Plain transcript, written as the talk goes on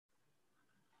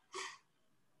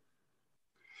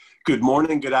Good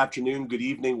morning, good afternoon, good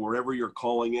evening, wherever you're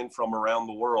calling in from around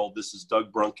the world. This is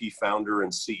Doug Brunke, founder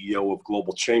and CEO of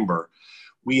Global Chamber.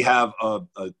 We have a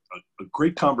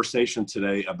great conversation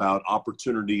today about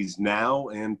opportunities now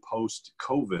and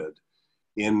post-COVID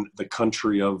in the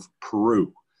country of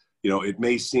Peru. It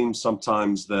may seem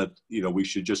sometimes that, we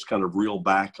should just kind of reel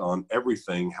back on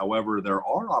everything. However, there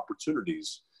are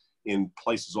opportunities in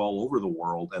places all over the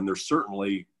world, and there's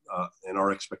certainly, and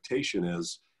our expectation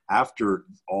is, after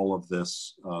all of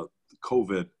this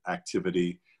COVID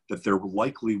activity, that there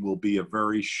likely will be a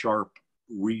very sharp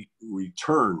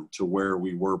return to where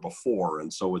we were before.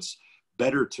 And so it's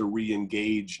better to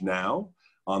re-engage now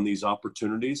on these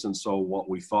opportunities. And so what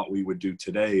we thought we would do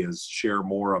today is share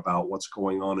more about what's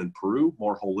going on in Peru,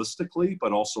 more holistically,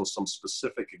 but also some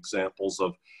specific examples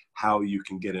of how you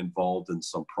can get involved in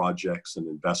some projects and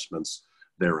investments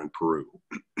there in Peru.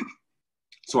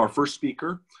 So our first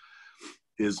speaker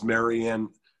is Marianne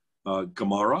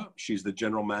Gamara. She's the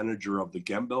general manager of the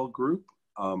Gembel Group.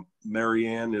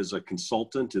 Marianne is a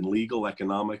consultant in legal,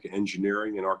 economic,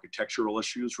 engineering, and architectural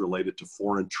issues related to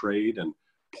foreign trade and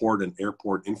port and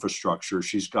airport infrastructure.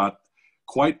 She's got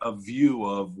quite a view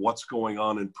of what's going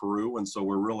on in Peru, and so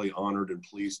we're really honored and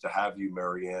pleased to have you,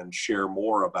 Marianne, share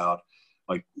more about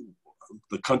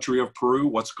the country of Peru,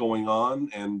 what's going on,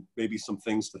 and maybe some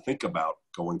things to think about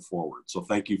going forward. So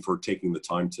thank you for taking the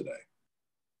time today.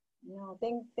 No,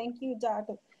 thank you, Doc,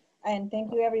 and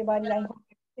thank you, everybody. I hope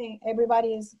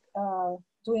everybody is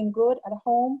doing good at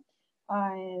home,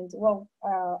 and well,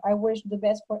 I wish the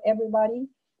best for everybody.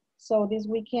 So this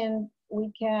weekend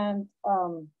we can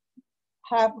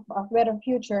have a better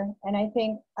future, and I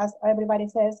think, as everybody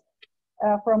says,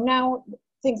 from now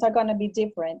things are going to be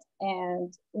different,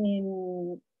 and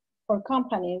for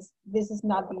companies this is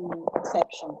not the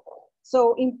exception.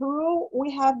 So in Peru, we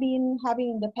have been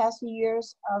having in the past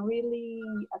years a really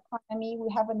economy. We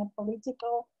have in a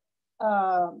political,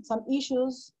 some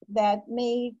issues that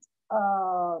made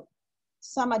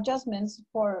some adjustments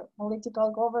for political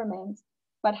government.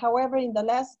 But however, in the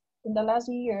last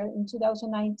year, in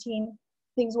 2019,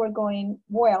 things were going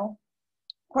well.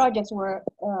 Projects were,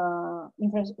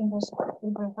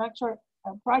 infrastructure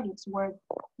projects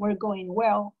were going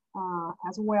well.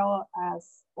 As well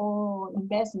as all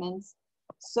investments.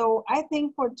 So I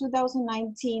think for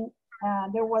 2019,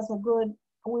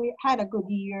 we had a good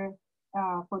year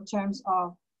for terms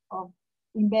of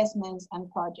investments and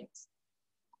projects.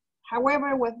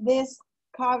 However, with this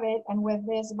COVID and with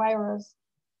this virus,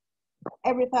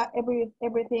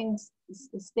 everything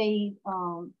stayed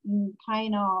in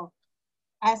kind of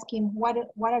asking what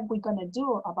are we gonna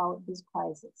do about this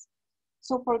crisis?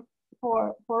 So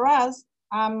for us,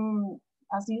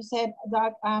 as you said,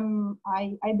 Doc,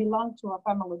 I belong to a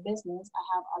family business. I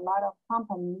have a lot of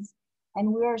companies,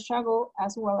 and we are struggling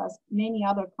as well as many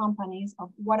other companies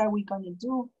of what are we going to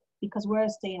do, because we're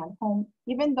staying at home.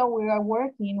 Even though we are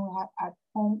working at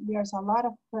home, there's a lot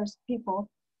of people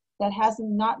that has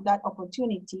not that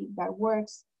opportunity, that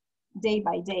works day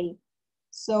by day.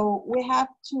 So we have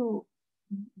to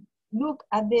look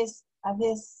at this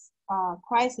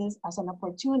crisis as an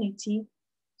opportunity.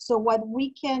 So what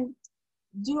we can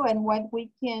do and what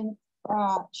we can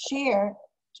share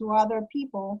to other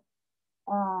people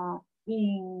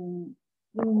in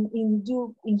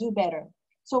do better.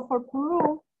 So for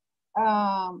Peru,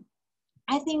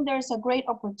 I think there's a great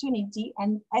opportunity,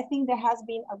 and I think there has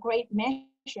been a great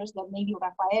measures that maybe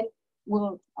Rafael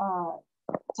will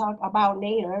talk about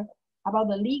later, about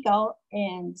the legal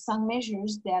and some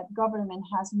measures that government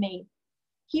has made.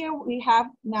 Here we have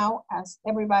now, as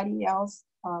everybody else,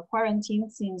 quarantine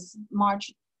since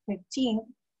March 15th,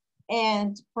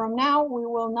 and from now we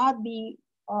will not be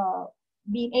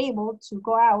being able to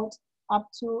go out up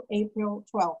to April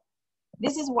 12th.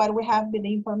 This is what we have with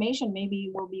the information. Maybe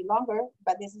it will be longer,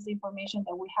 but this is information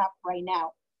that we have right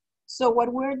now. So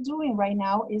what we're doing right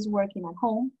now is working at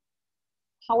home.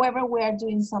 However, we are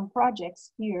doing some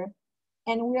projects here,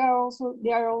 and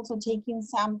they are also taking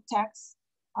some tax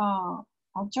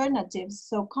alternatives,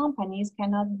 so companies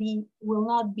will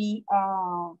not be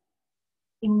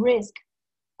in risk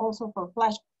also for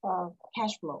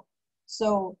cash flow.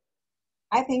 So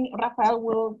I think Rafael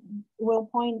will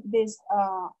point these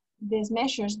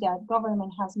measures that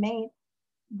government has made,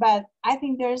 but I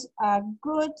think there's a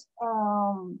good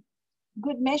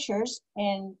measures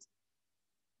and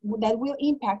that will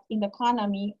impact in the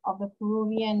economy of the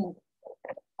Peruvian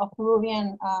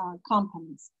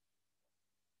companies.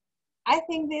 I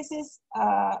think this is,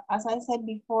 as I said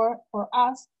before, for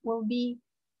us will be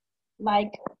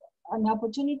like an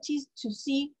opportunity to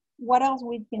see what else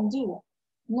we can do.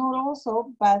 Not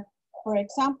also, but For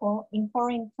example, in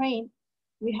foreign trade,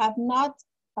 we have not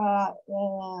uh,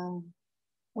 uh,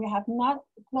 we have not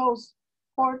closed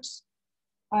ports,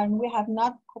 and we have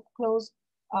not closed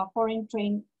foreign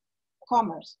trade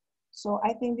commerce. So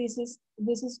I think this is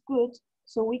good.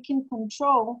 So we can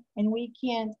control and we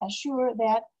can assure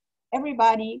that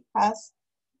everybody has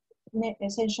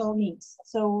essential needs.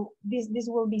 So this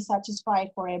will be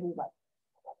satisfied for everybody.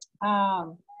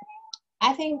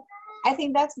 I think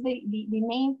that's the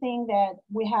main thing that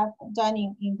we have done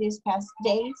in these past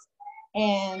days,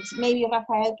 and maybe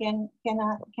Rafael can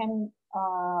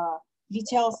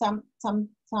detail some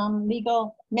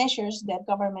legal measures that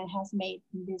government has made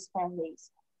in these past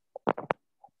days.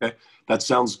 Okay, that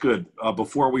sounds good.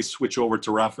 Before we switch over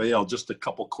to Rafael, just a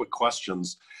couple quick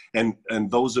questions. And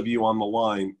those of you on the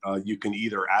line, you can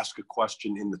either ask a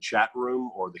question in the chat room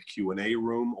or the Q&A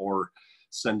room, or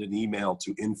send an email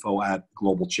to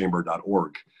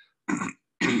info@globalchamber.org.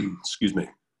 Excuse me.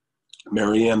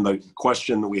 Marianne, the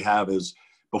question that we have is,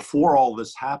 before all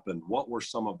this happened, what were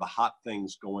some of the hot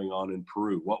things going on in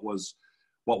Peru? What was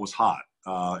hot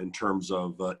in terms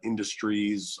of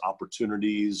industries,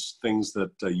 opportunities, things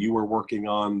that you were working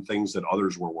on, things that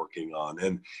others were working on,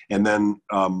 and then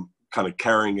kind of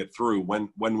carrying it through? When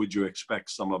would you expect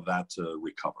some of that to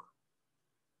recover?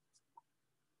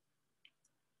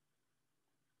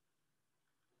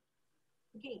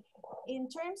 Okay, in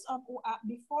terms of,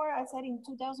 before I said in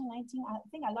 2019, I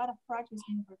think a lot of projects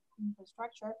in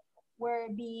infrastructure were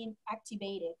being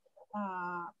activated.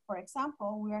 For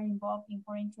example, we are involved in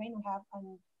foreign trade. We have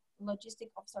a logistic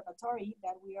observatory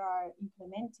that we are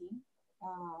implementing.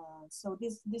 So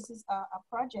this is a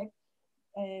project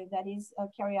that is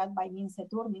carried out by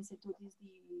MINCETUR. MINCETUR is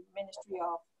the Ministry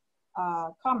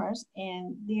of Commerce,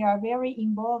 and they are very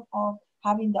involved of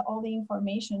having all the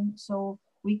information, so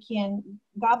we can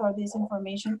gather this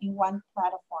information in one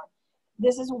platform.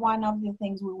 This is one of the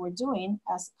things we were doing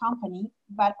as a company,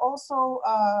 but also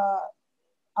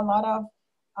a lot of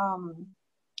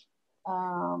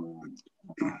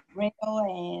rail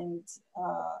and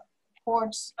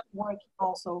ports work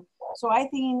also. So I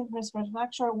think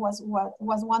infrastructure was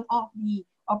one of the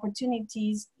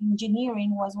opportunities.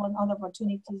 Engineering was one of the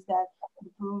opportunities that the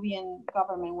Peruvian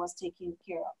government was taking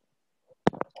care of.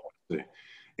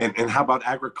 And how about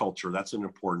agriculture? That's an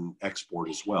important export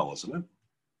as well, isn't it?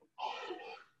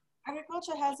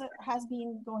 Agriculture has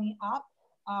been going up.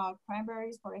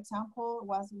 Cranberries, for example,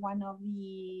 was one of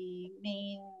the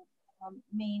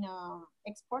main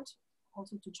exports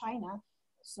also to China.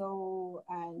 So,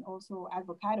 and also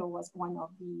avocado was one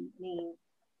of the main.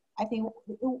 I think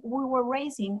we were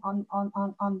raising on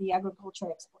the agriculture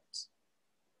exports.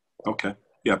 Okay.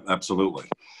 Yeah, absolutely.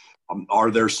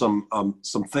 Are there some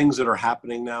things that are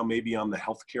happening now, maybe on the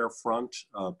healthcare front,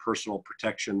 personal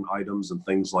protection items and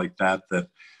things like that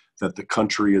the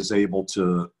country is able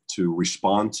to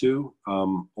respond to,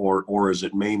 or is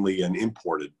it mainly an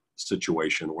imported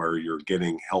situation where you're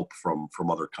getting help from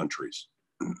other countries?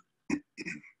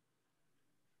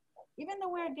 Even though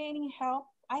we're getting help,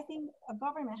 I think a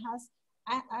government has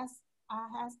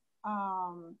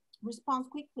respond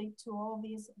quickly to all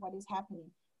this what is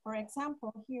happening. For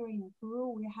example, here in Peru,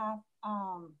 we have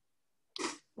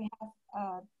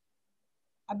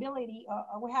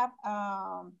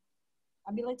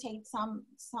habilitate some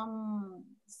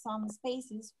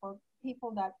spaces for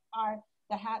people that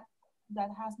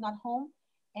has not home,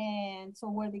 and so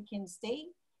where they can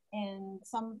stay, and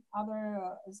some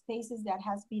other spaces that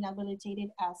has been habilitated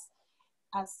as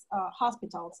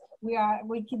hospitals. We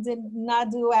did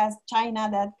not do as China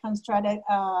that constructed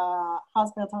a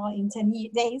hospital in 10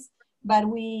 days, but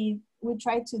we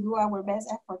tried to do our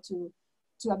best effort to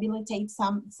habilitate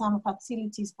some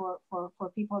facilities for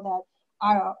people that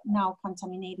are now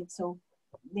contaminated, so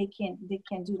they can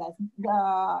do that.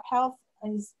 The health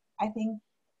is, I think,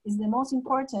 is the most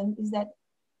important, is that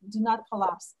do not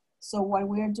collapse. So what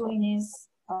we're doing is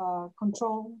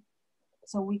control,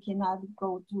 so we cannot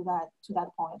go to that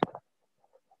point.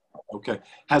 Okay.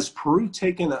 Has Peru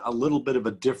taken a little bit of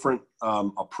a different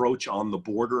approach on the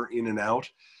border in and out?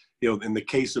 You know, in the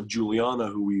case of Juliana,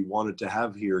 who we wanted to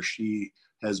have here, she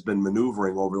has been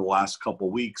maneuvering over the last couple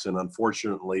of weeks, and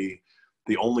unfortunately,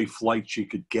 the only flight she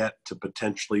could get to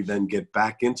potentially then get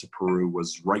back into Peru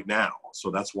was right now.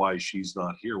 So that's why she's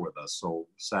not here with us. So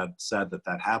sad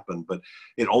that happened. But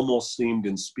it almost seemed,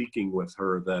 in speaking with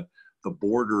her, that the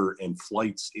border and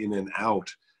flights in and out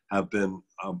have been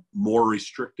more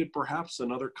restricted perhaps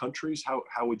than other countries. How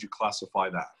would you classify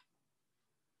that?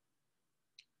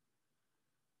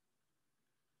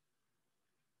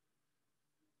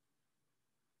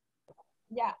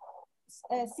 Yeah,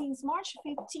 since March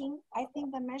 15, I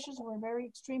think the measures were very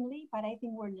extremely, but I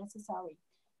think were necessary.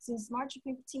 Since March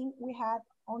 15, we had,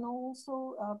 and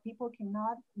also people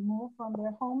cannot move from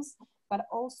their homes, but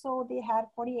also they had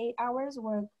 48 hours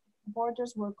where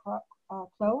borders were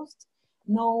closed.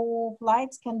 No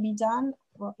flights can be done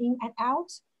in and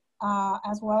out,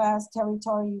 as well as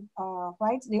territory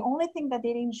flights. The only thing that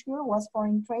they didn't ensure was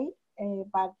foreign trade,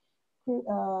 but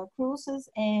cruises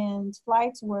and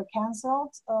flights were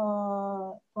canceled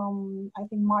from, I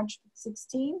think, March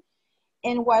 16.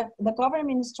 And what the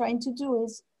government is trying to do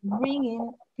is bring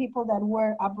in people that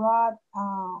were abroad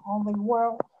on the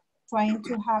world, trying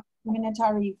to have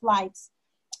humanitarian flights.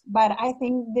 But I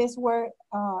think these were,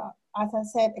 as I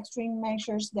said, extreme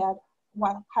measures that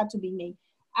had to be made.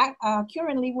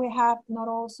 Currently, we have not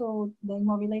also the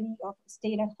mobility of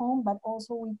stay at home, but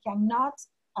also we cannot,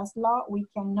 as law, we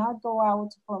cannot go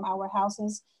out from our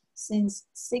houses since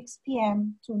 6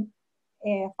 p.m. to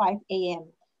 5 a.m.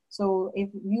 So if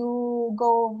you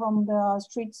go from the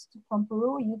streets from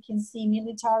Peru, you can see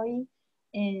military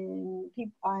and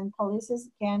people and police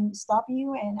can stop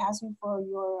you and ask you for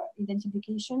your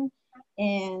identification.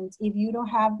 And if you don't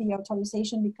have the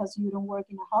authorization because you don't work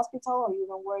in a hospital or you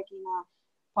don't work in a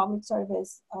public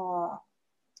service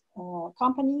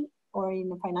company or in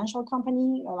a financial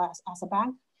company or as a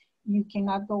bank, you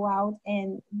cannot go out.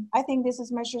 And I think this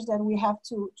is measures that we have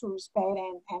to respect.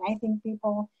 And I think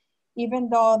people, even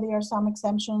though there are some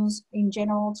exemptions in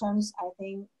general terms, I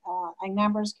think and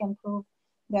numbers can prove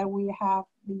that we have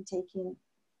been taking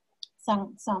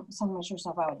some measures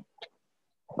about it.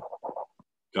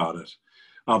 Got it.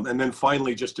 And then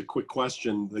finally, just a quick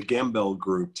question, the Gambell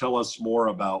Group, tell us more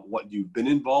about what you've been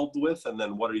involved with, and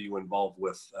then what are you involved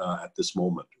with at this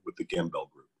moment with the Gambell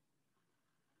Group?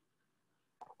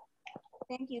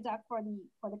 Thank you, Doug, for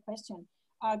the question.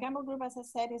 Gambell Group, as I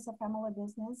said, is a family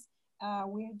business.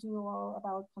 We do all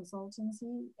about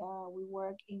consultancy. We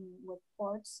work with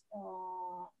ports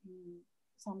in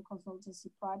some consultancy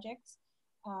projects.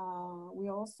 We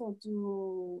also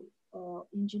do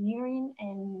engineering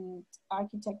and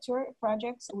architecture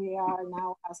projects. We are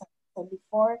now, as I said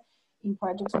before, in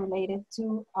projects related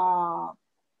to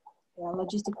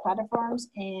logistic platforms,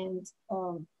 and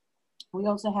we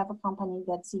also have a company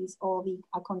that sees all the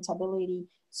accountability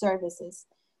services.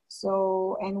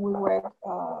 So, and we work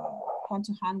hand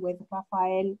to hand with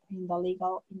Rafael in the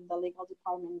legal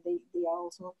department. They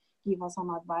also give us some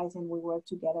advice, and we work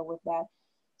together with that.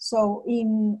 So,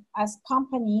 as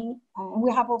company, and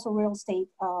we have also real estate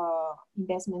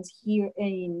investments here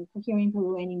in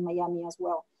Peru and in Miami as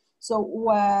well. So,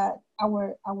 what I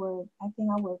think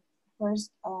our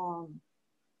first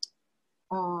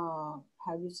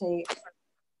how you say,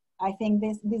 I think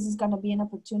this is going to be an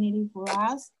opportunity for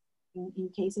us in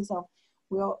cases of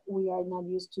we are not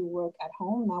used to work at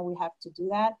home. Now we have to do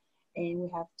that, and we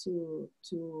have to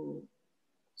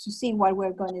see what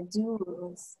we're going to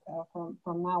do from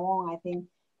now on. I think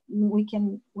we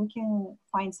can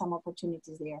find some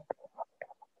opportunities there.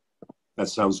 That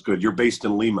sounds good. You're based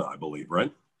in Lima, I believe,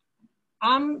 right?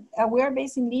 We are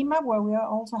based in Lima, where we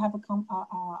also have a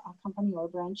company or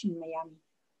branch in Miami.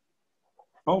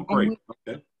 Oh, great.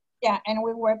 Okay. Yeah, and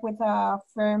we work with a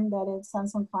firm that is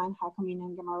Sanson Klein, Jacomina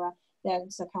and Gamara,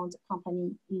 that's a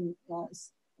company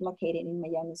located in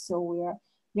Miami. So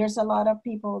there's a lot of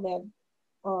people that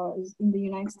is in the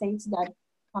United States that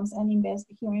comes and invest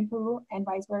here in Peru and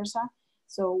vice versa.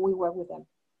 So we work with them.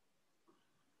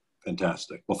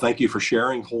 Fantastic. Well, thank you for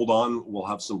sharing. Hold on. We'll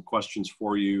have some questions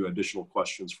for you, additional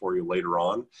questions for you later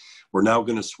on. We're now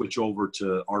going to switch over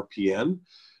to RPN.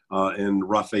 And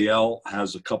Rafael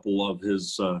has a couple of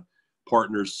his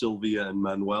partners, Sylvia and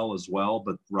Manuel, as well.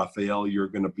 But Rafael, you're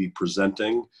going to be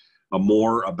presenting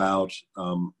more about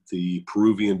the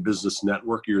Peruvian Business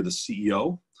Network. You're the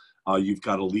CEO. You've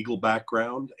got a legal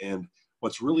background. And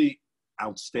what's really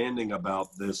outstanding about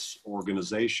this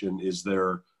organization is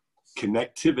their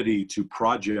connectivity to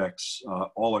projects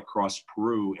all across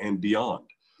Peru and beyond.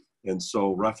 And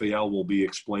so Rafael will be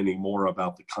explaining more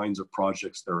about the kinds of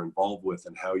projects they're involved with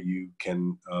and how you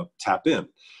can tap in.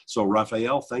 So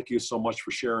Rafael, thank you so much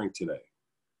for sharing today.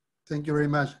 Thank you very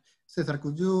much. Cesar,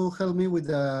 could you help me with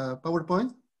the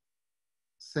PowerPoint?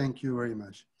 Thank you very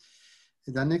much.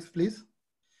 The next, please.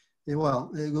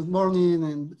 Good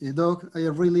morning, Doc. I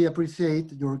really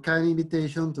appreciate your kind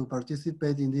invitation to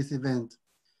participate in this event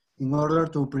in order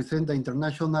to present the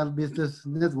International Business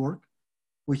Network,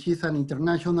 which is an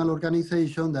international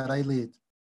organization that I lead.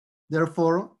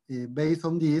 Therefore, based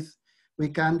on this, we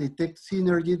can detect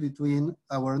synergy between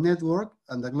our network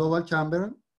and the Global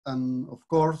Chamber, and of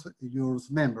course, your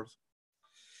members.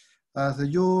 As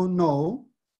you know,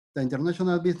 The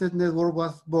International Business Network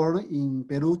was born in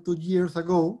Peru 2 years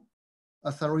ago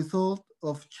as a result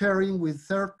of sharing with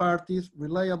third parties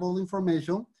reliable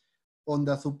information on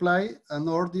the supply and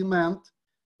or demand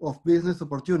of business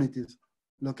opportunities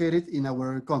located in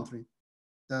our country.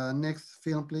 The next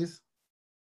film, please.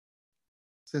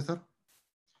 Cesar.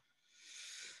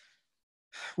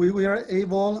 We were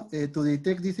able to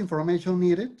detect this information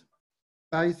needed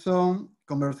by some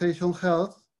conversation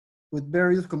held with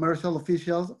various commercial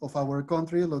officials of our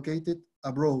country located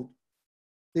abroad.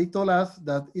 They told us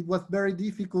that it was very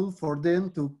difficult for them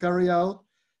to carry out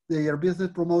their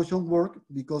business promotion work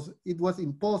because it was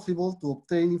impossible to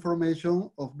obtain information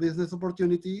of business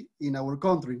opportunity in our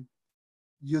country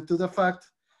due to the fact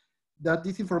that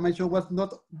this information was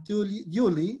not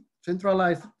duly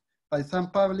centralized by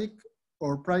some public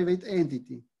or private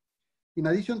entity. In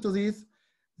addition to this,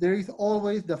 there is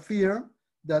always the fear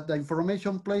that the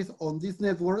information placed on this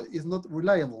network is not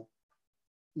reliable.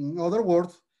 In other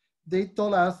words, they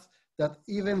told us that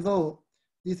even though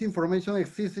this information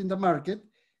exists in the market,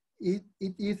 it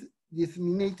is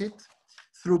disseminated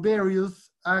through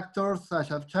various actors such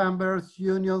as chambers,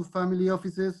 unions, family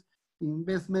offices,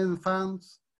 investment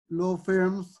funds, law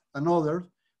firms, and others,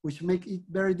 which make it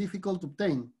very difficult to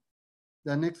obtain.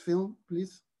 The next film,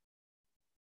 please.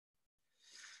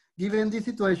 Given this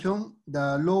situation,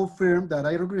 the law firm that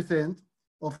I represent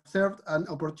observed an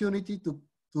opportunity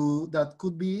that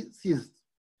could be seized.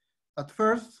 At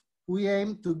first, we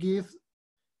aim to give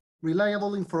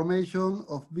reliable information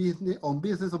on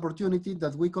business opportunity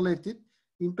that we collected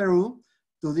in Peru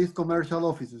to these commercial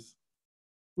offices.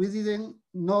 We didn't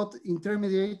not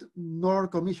intermediate nor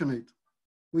commissionate.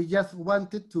 We just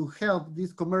wanted to help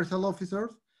these commercial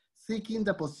officers seeking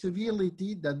the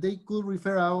possibility that they could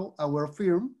refer out our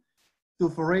firm to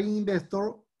foreign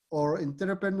investors or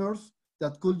entrepreneurs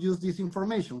that could use this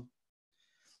information.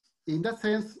 In that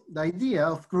sense, the idea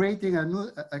of creating a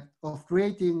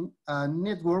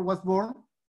network was born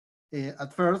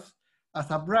at first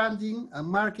as a branding and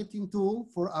marketing tool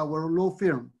for our law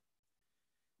firm.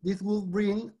 This will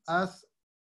bring us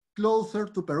closer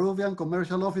to Peruvian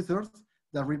commercial officers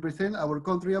that represent our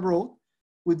country abroad,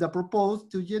 with the purpose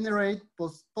to generate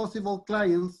possible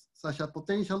clients such as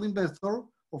potential investors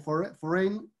or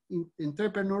foreign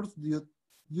entrepreneurs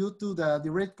due to the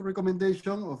direct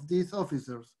recommendation of these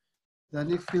officers. The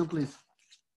next film, please.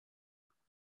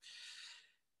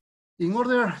 In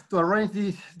order to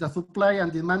arrange the supply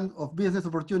and demand of business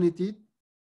opportunity,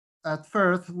 at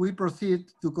first, we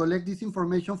proceed to collect this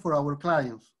information for our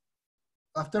clients.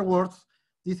 Afterwards,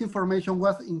 this information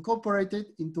was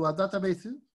incorporated into a database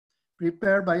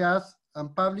prepared by us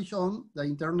and published on the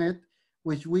internet,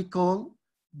 which we call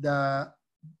the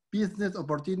Business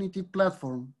Opportunity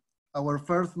Platform, our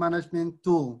first management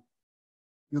tool.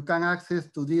 You can access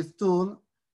to this tool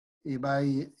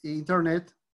by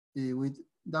internet with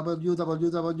www.rpn.pe.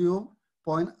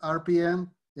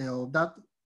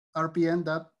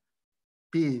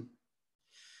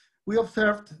 We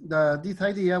observed that this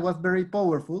idea was very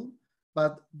powerful,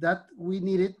 but that we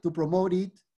needed to promote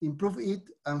it, improve it,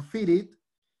 and feed it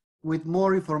with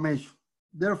more information.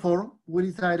 Therefore, we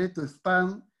decided to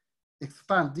expand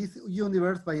this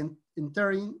universe by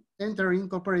entering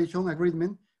cooperation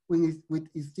agreement with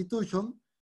institutions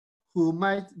who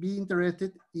might be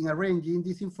interested in arranging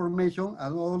this information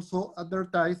and also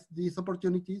advertise these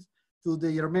opportunities to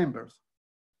their members.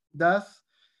 Thus,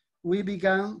 we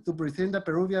began to present the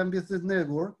Peruvian Business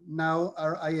Network, now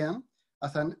RIN,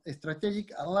 as a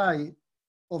strategic ally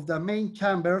of the main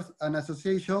chambers and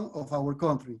associations of our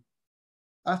country.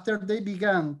 After they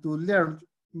began to learn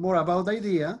more about the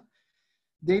idea,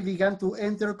 they began to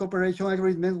enter cooperation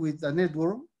agreement with the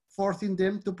network, forcing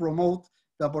them to promote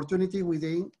the opportunity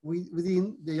within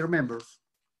their members.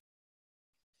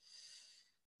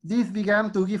 This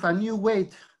began to give a new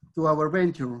weight to our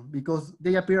venture because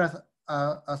they appear as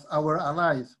our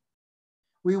allies.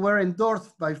 We were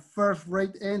endorsed by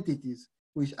first-rate entities,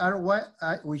 which are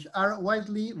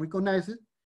widely recognized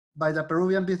by the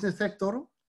Peruvian business sector,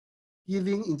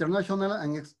 giving internal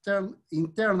and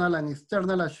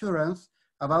external assurance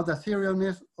about the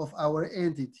seriousness of our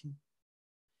entity.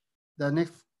 The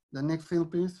next film,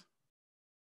 please.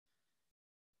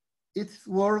 It's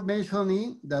worth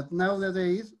mentioning that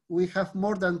nowadays we have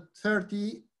more than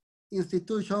 30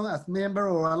 institutions as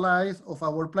members or allies of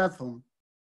our platform.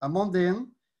 Among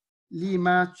them,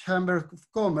 Lima Chamber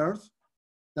of Commerce,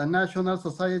 the National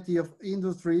Society of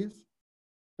Industries,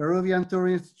 Peruvian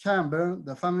Tourist Chamber,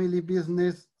 the Family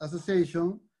Business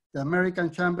Association, the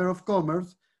American Chamber of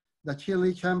Commerce, the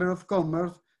Chile Chamber of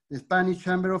Commerce, the Spanish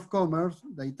Chamber of Commerce,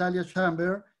 the Italian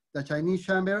Chamber, the Chinese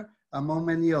Chamber, among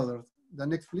many others. The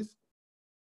next, please.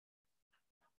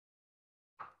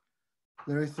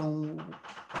 There is some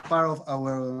part of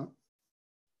our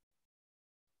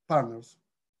partners.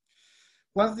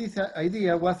 Once this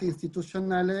idea was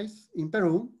institutionalized in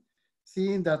Peru,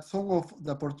 seeing that some of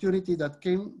the opportunity that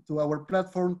came to our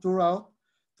platform turned out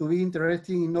to be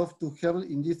interesting enough to help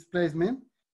in this placement,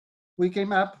 we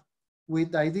came up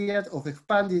with the idea of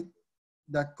expanding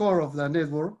the core of the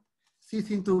network,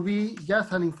 ceasing to be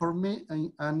just an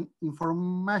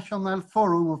informational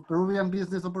forum of Peruvian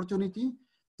business opportunity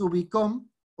to become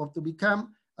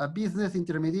a business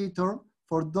intermediator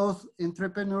for those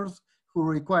entrepreneurs who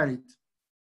require it.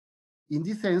 In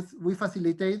this sense, we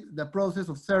facilitate the process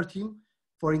of searching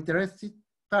for interested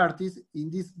parties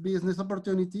in this business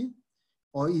opportunity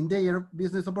or in their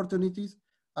business opportunities,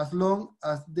 as long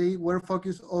as they were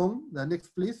focused on, the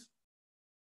next please,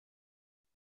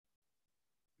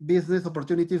 business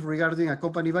opportunities regarding a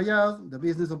company buyout, the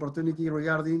business opportunity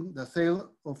regarding the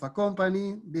sale of a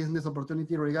company, business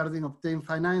opportunity regarding obtaining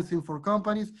financing for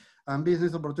companies, and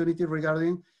business opportunity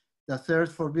regarding the search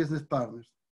for business partners.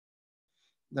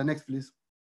 The next, please.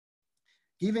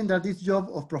 Given that this job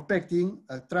of prospecting,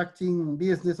 attracting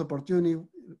business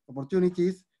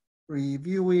opportunities,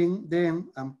 reviewing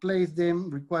them and place them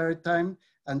require time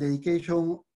and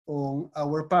dedication on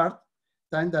our part,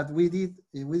 time that we did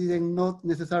not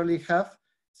necessarily have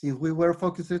since we were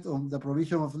focused on the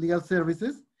provision of legal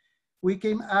services, we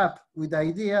came up with the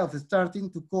idea of starting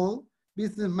to call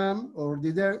businessmen or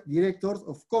directors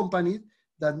of companies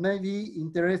that may be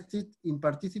interested in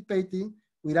participating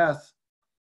with us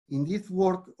in this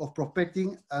work of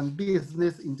prospecting and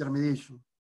business intermediation.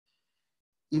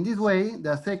 In this way,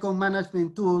 the second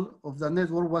management tool of the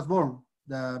network was born,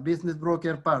 the business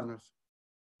broker partners.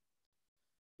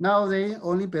 Nowadays,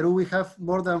 only in Peru, we have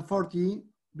more than 40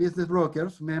 business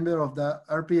brokers, members of the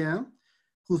RPM,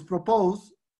 whose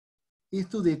purpose is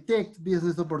to detect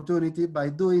business opportunity by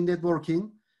doing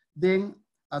networking, then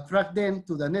attract them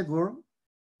to the network,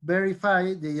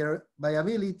 verify their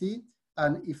viability,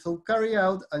 and if so, carry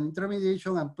out an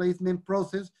intermediation and placement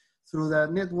process through the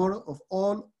network of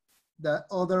all the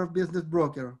other business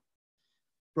brokers.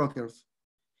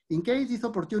 In case these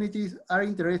opportunities are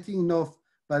interesting enough,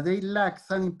 but they lack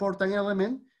some important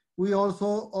element, we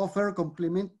also offer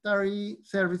complementary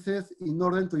services in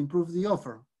order to improve the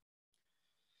offer.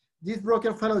 This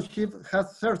broker fellowship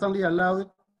has certainly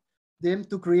allowed them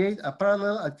to create a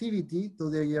parallel activity to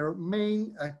their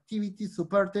main activity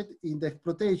supported in the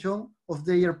exploitation of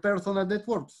their personal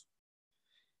networks.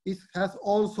 It has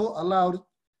also allowed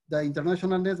the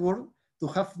international network to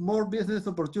have more business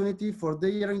opportunity for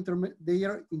their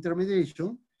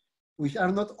intermediation, which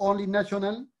are not only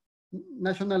nationally,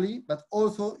 but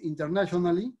also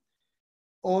internationally,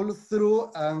 all through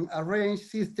an arranged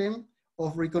system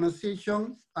of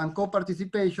recognition and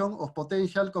co-participation of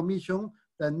potential commission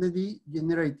that may be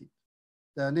generated.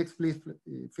 The next, please,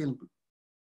 film.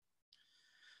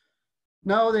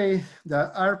 Now the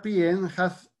RPN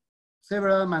has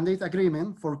several mandate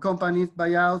agreements for companies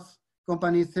buyouts,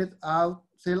 companies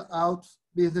sell outs,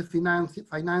 business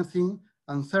financing,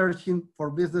 and searching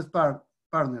for business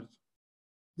partners.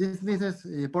 This business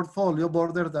portfolio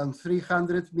borders than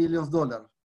 $300 million.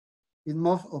 In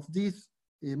most of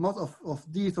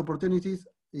these opportunities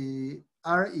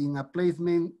are in a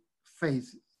placement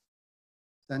phase.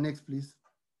 The next, please.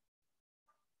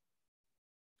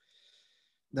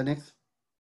 The next.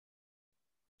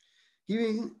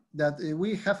 Given that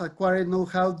we have acquired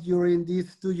know-how during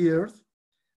these 2 years,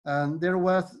 and there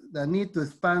was the need to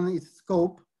expand its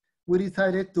scope, we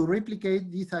decided to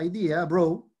replicate this idea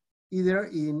abroad, either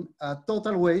in a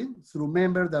total way through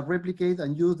members that replicate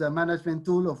and use the management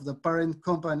tool of the parent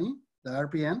company, the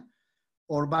RPN,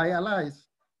 or by allies,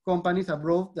 companies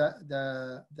abroad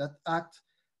that act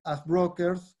as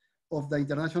brokers of the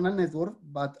international network,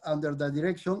 but under the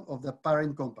direction of the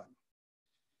parent company.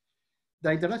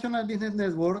 The International Business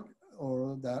Network,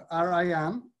 or the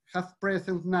RIN, has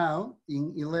presence now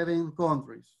in 11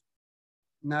 countries.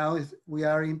 Now we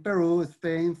are in Peru,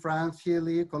 Spain, France,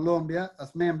 Chile, Colombia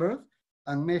as members,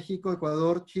 and Mexico,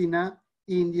 Ecuador, China,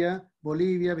 India,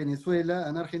 Bolivia, Venezuela,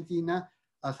 and Argentina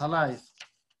as allies.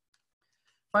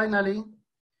 Finally,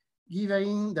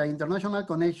 given the international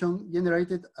connection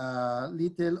generated a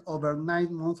little over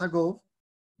 9 months ago,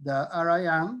 the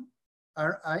RIN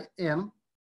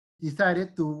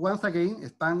decided to once again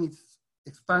expand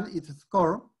its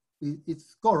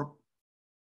scope,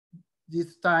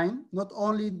 this time, not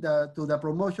only to the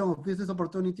promotion of business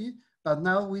opportunity, but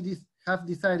now we have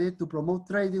decided to promote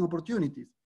trading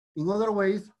opportunities. In other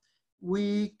ways,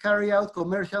 we carry out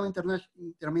commercial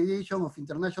intermediation of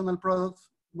international products,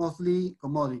 mostly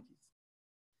commodities.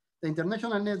 The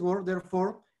international network,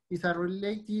 therefore, is a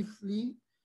relatively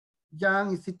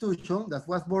young institution that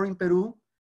was born in Peru,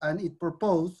 and its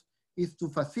purpose is to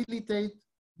facilitate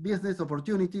business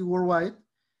opportunity worldwide,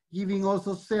 giving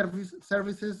also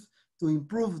services to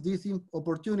improve these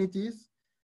opportunities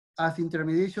as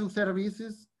intermediation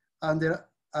services under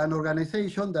an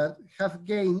organization that have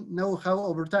gained know-how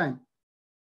over time.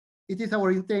 It is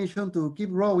our intention to keep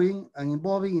growing and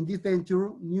involving in this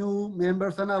venture new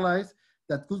members and allies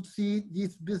that could see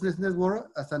this business network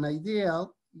as an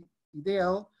ideal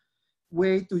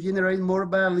way to generate more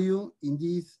value in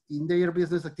their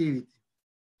business activity.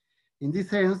 In this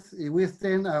sense, we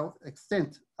extend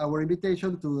our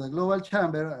invitation to the Global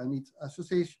Chamber and its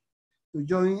association to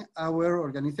join our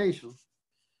organization.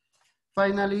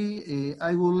 Finally,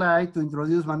 I would like to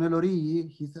introduce Manuel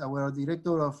Origi. He's our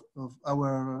director of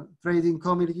our trading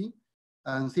committee,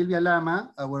 and Silvia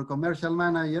Lama, our commercial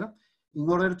manager, in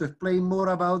order to explain more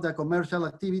about the commercial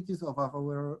activities of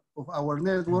our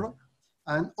network,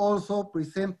 and also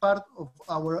present part of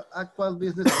our actual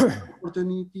business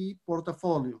opportunity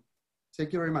portfolio.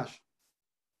 Thank you very much.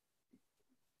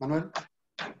 Manuel.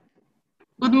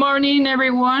 Good morning,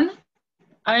 everyone.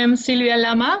 I am Silvia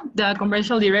Lama, the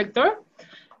commercial director.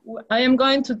 I am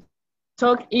going to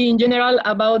talk in general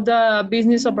about the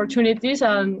business opportunities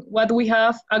and what we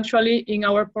have actually in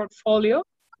our portfolio.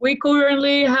 We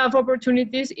currently have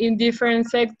opportunities in different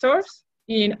sectors,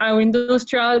 in our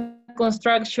industrial,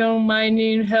 construction,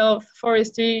 mining, health,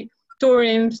 forestry,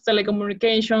 tourism,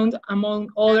 telecommunications, among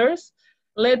others.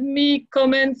 Let me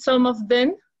comment some of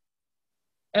them.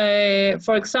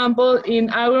 For example, in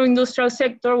our industrial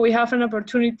sector, we have an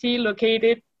opportunity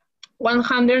located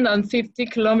 150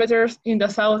 kilometers in the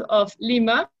south of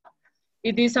Lima.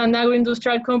 It is an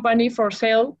agro-industrial company for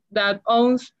sale that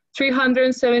owns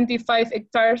 375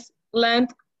 hectares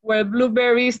land where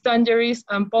blueberries, tangerines,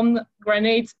 and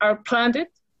pomegranates are planted.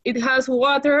 It has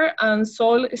water and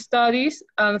soil studies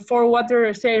and 4 water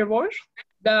reservoirs.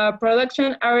 The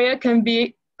production area can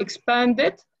be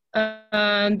expanded,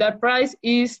 and the price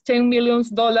is $10 million,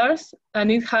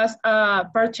 and it has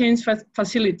purchase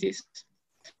facilities.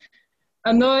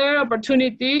 Another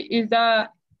opportunity is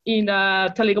that in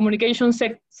the telecommunications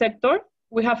sector,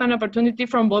 we have an opportunity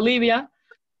from Bolivia.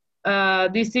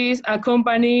 This is a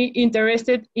company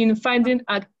interested in finding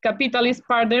a capitalist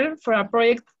partner for a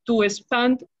project to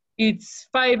expand its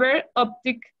fiber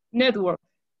optic network.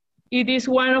 It is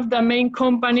one of the main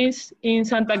companies in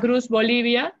Santa Cruz,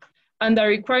 Bolivia, and the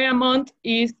required amount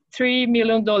is $3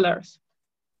 million.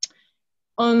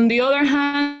 On the other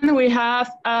hand, we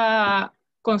have a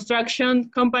construction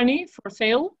company for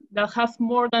sale that has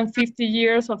more than 50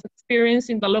 years of experience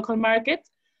in the local market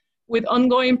with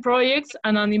ongoing projects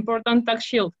and an important tax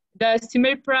shield. The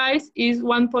estimated price is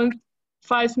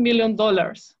 $1.5 million.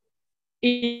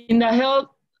 In the health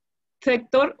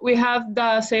sector, we have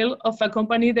the sale of a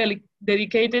company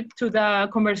dedicated to the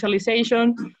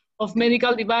commercialization of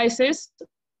medical devices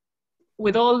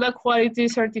with all the quality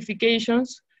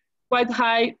certifications. Quite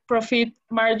high profit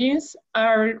margins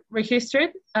are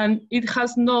registered, and it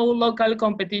has no local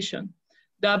competition.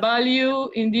 The value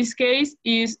in this case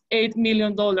is $8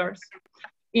 million.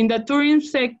 In the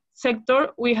tourism sector,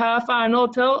 we have an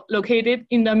hotel located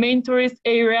in the main tourist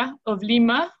area of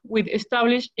Lima with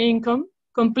established income,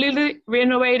 completely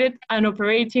renovated and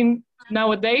operating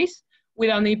nowadays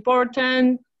with an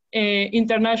important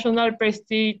international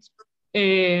prestige,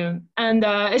 and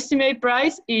the estimated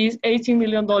price is $18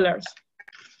 million.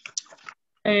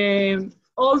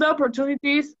 All the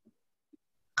opportunities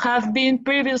have been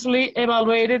previously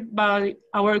evaluated by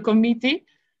our committee,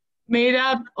 made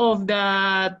up of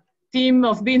the team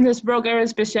of business brokers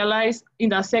specialized in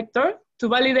the sector to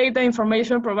validate the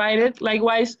information provided.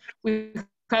 Likewise, we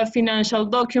have financial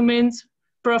documents,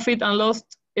 profit and loss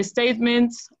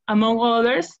statements, among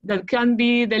others, that can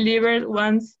be delivered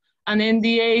once an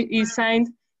NDA is signed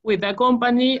with a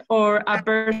company or a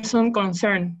person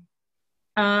concerned.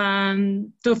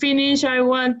 To finish, I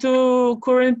want to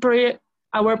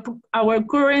our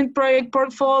current project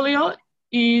portfolio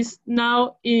is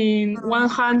now in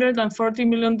 $140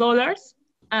 million,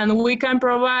 and we can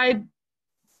provide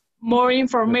more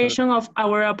information of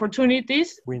our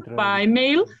opportunities by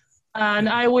mail, and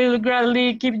I will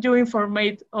gladly keep you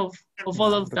informed of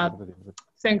all of that.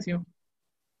 Thank you.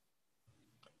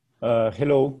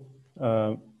 Hello.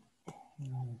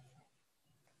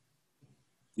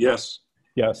 Yes.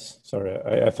 Yes, sorry,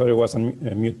 I thought it was on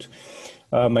mute.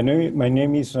 My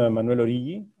name is Manuel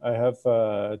Origi. I have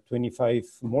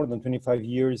more than 25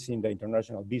 years in the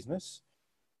international business,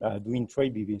 doing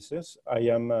trade business. I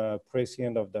am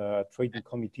president of the trading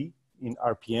committee in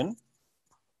RPN.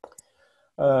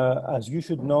 As you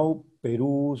should know,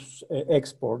 Peru's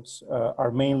exports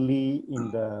are mainly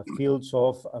in the fields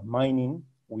of mining.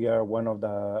 We are one of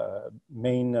the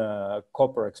main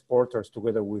copper exporters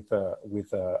together with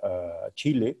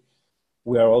Chile.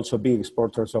 We are also big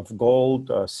exporters of gold,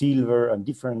 silver, and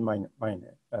different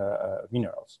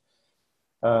minerals.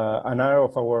 Another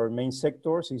of our main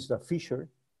sectors is the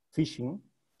fishing.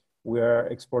 We are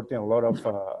exporting a lot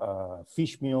of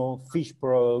fish meal, fish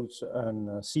products,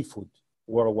 and seafood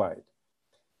worldwide.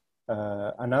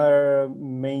 Another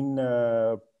main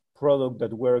product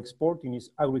that we're exporting is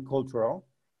agricultural.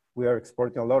 We are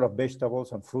exporting a lot of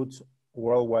vegetables and fruits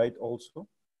worldwide also.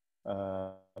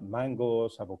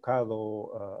 Mangoes,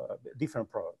 avocado,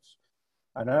 different products.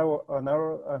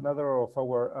 Another of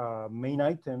our main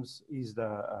items is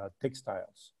the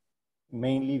textiles,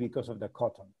 mainly because of the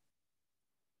cotton.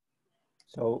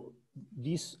 So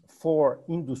these four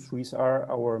industries are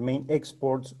our main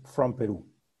exports from Peru,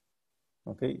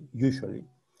 okay, usually.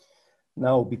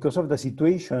 Now, because of the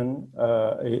situation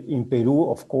in Peru,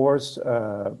 of course,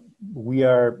 we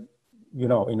are,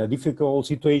 in a difficult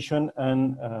situation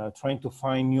and trying to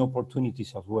find new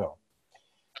opportunities as well.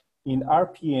 In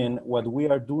RPN, what we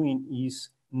are doing is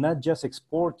not just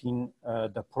exporting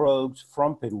the products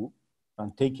from Peru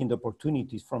and taking the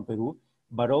opportunities from Peru,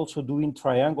 but also doing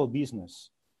triangle business.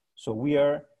 So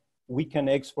we can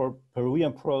export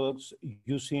Peruvian products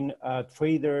using a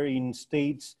trader in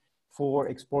States for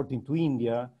exporting to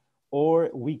India, or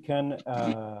we can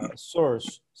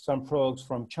source some products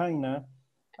from China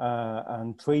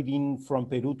and trading from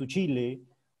Peru to Chile,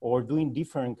 or doing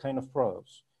different kind of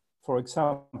products. For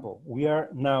example, we are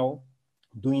now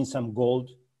doing some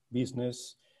gold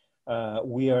business.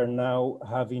 We are now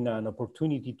having an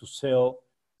opportunity to sell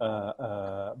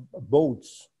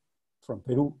boats from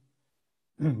Peru.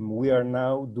 We are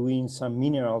now doing some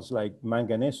minerals like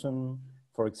manganese,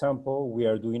 for example. We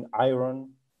are doing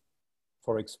iron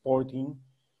for exporting,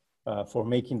 for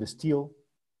making the steel.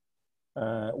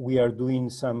 We are doing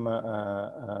some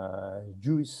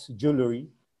jewelry.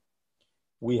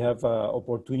 We have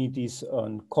opportunities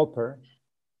on copper,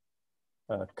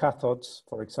 cathodes,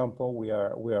 for example. We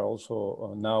are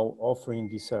also now offering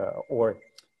this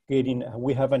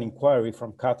we have an inquiry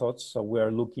from cathodes. So we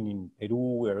are looking in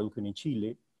Peru, we are looking in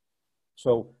Chile.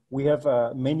 So we have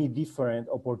many different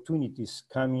opportunities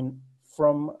coming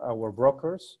from our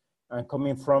brokers and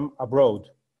coming from abroad.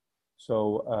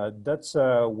 So that's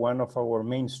one of our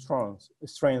main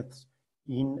strengths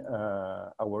in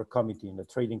our committee, in the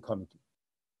trading committee.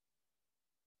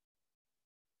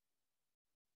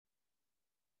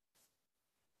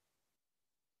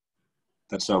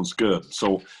 That sounds good.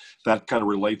 So that kind of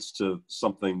relates to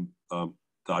something that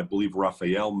I believe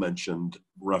Rafael mentioned.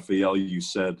 Rafael, you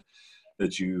said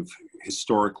that you've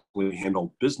historically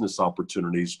handled business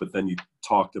opportunities, but then you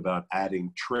talked about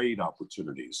adding trade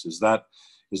opportunities. Is that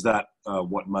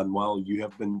what, Manuel, you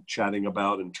have been chatting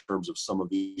about in terms of some of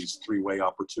these three-way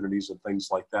opportunities and things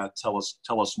like that? Tell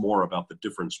us more about the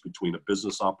difference between a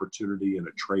business opportunity and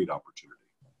a trade opportunity.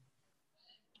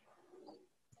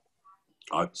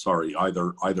 Sorry,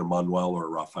 either Manuel or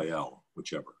Rafael,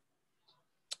 whichever.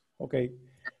 Okay,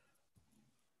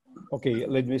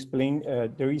 let me explain.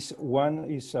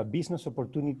 Business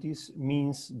opportunities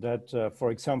means that,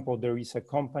 for example, there is a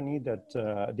company that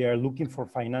they are looking for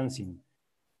financing.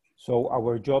 So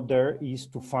our job there is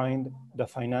to find the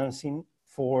financing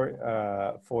for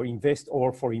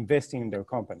investing in their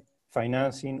company,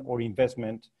 financing or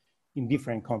investment in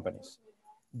different companies,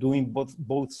 doing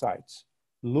both sides.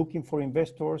 Looking for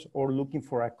investors or looking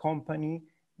for a company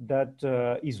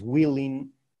that is willing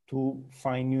to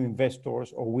find new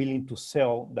investors or willing to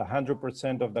sell the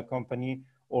 100% of the company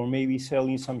or maybe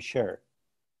selling some share.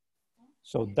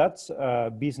 So that's a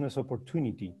business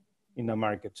opportunity in the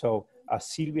market. So as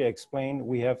Silvia explained,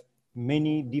 we have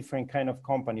many different kind of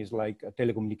companies like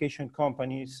telecommunication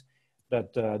companies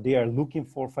that they are looking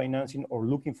for financing or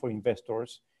looking for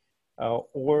investors.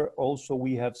 Or also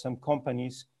we have some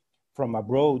companies from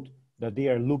abroad that they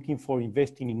are looking for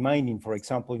investing in mining, for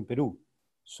example, in Peru.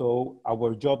 So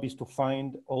our job is to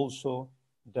find also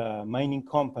the mining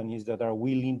companies that are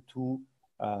willing to,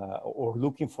 or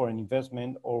looking for an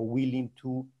investment or willing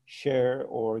to share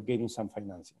or getting some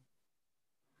financing.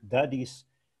 That is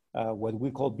what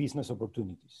we call business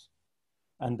opportunities.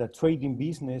 And the trading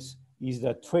business is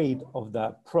the trade of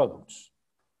the products,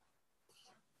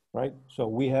 right? So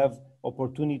we have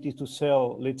opportunities to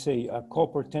sell, let's say,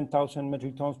 copper, 10,000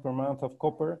 metric tons per month of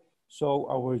copper. So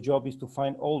our job is to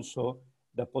find also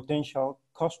the potential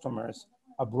customers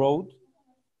abroad,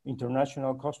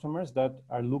 international customers that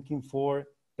are looking for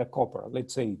the copper,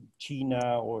 let's say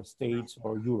China or States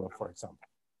or Europe, for example.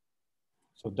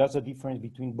 So that's the difference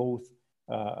between both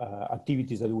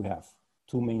activities that we have,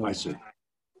 two main. I see.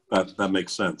 That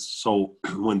makes sense. So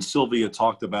when Sylvia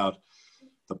talked about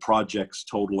the projects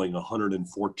totaling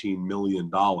 $114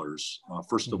 million,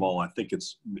 first of all, I think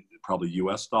it's probably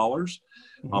US dollars.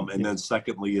 And then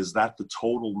secondly, is that the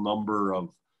total number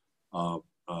of,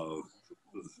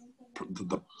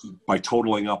 by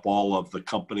totaling up all of the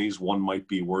companies, one might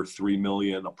be worth 3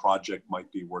 million, a project might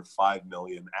be worth 5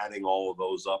 million, adding all of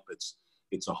those up, it's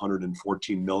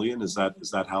 114 million. Is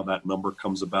that how that number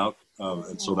comes about?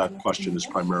 And so that question is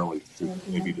primarily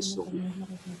maybe to Sylvia.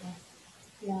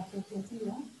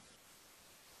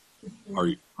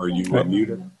 Are you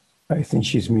muted? I think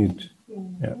she's mute.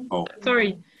 Yeah. Oh,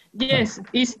 Sorry. Yes,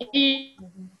 it's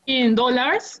in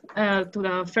dollars to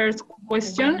the first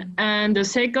question, and the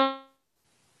second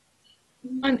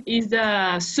one is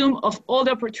the sum of all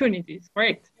the opportunities,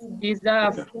 correct? Is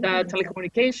the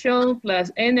telecommunication plus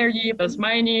energy plus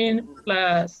mining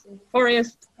plus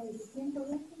forest.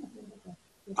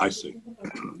 I see.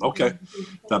 Okay,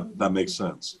 that makes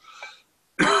sense.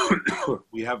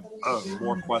 We have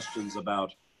more questions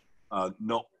about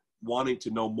wanting to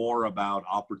know more about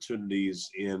opportunities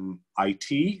in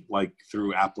IT, like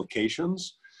through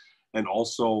applications, and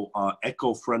also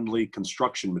eco-friendly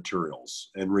construction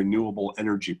materials and renewable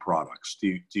energy products.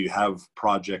 Do you have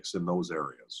projects in those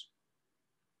areas?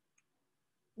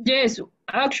 Yes,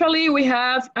 actually we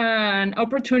have an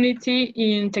opportunity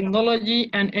in technology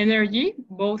and energy,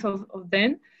 both of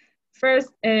them.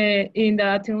 First, in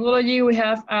the technology, we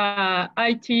have a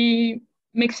IT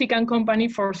Mexican company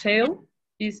for sale.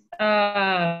 It's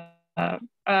an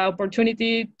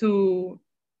opportunity to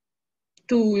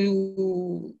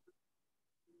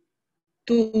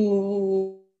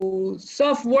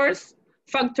software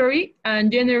factory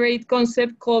and generate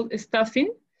concept called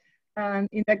staffing. And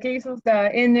in the case of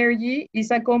the energy, is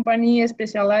a company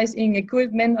specialized in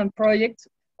equipment and projects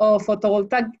of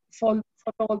photovoltaic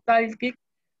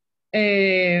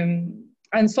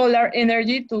and solar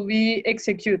energy to be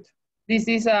executed. This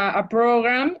is a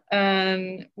program,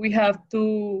 and we have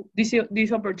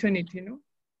this opportunity, you know?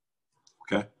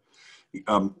 Okay.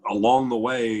 Along the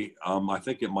way, I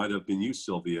think it might have been you,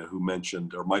 Sylvia, who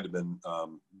mentioned, or might have been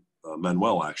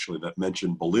Manuel actually, that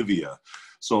mentioned Bolivia.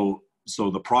 So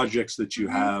the projects that you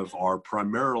have are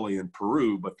primarily in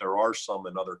Peru, but there are some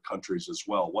in other countries as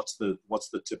well. What's the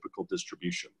typical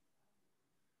distribution?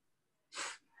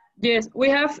 Yes, we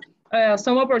have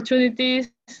some opportunities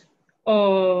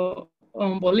on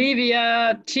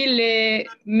Bolivia, Chile,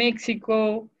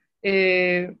 Mexico,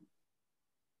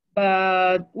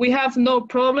 but we have no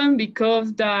problem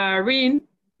because the RIN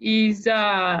is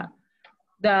the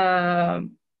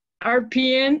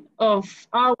RPN of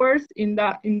ours in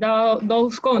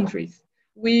those countries.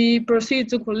 We proceed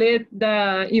to collect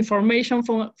the information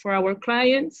for our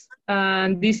clients,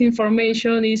 and this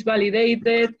information is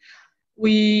validated.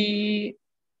 We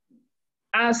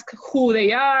ask who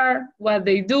they are, what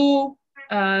they do,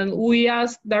 and we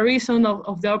ask the reason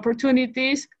of the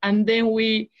opportunities, and then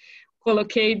we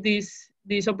collocate these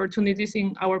opportunities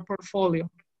in our portfolio.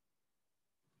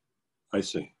 I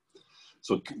see.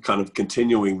 So kind of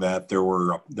continuing that, there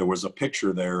was a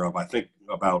picture there of, I think,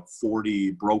 about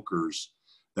 40 brokers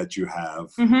that you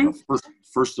have. Mm-hmm.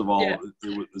 First of all, yeah.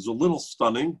 It was a little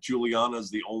stunning. Juliana is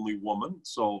the only woman,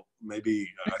 so maybe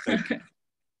I think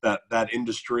that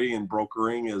industry and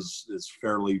brokering is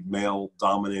fairly male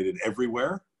dominated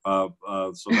everywhere.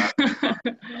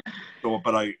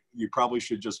 You probably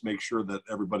should just make sure that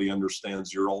everybody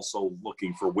understands you're also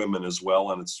looking for women as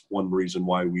well, and it's one reason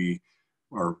why we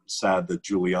are sad that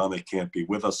Juliana can't be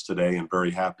with us today, and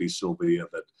very happy, Sylvia,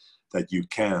 that you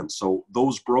can. So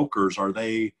those brokers, are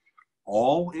they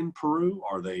all in Peru?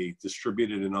 Are they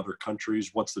distributed in other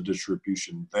countries? What's the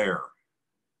distribution there?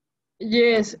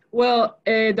 Yes, well,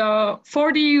 the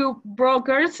 40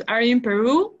 brokers are in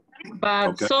Peru, but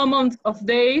okay. Some of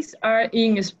these are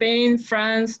in Spain,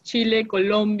 France, Chile,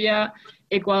 Colombia,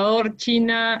 Ecuador,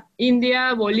 China,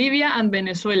 India, Bolivia, and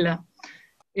Venezuela.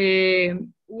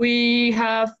 We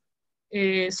have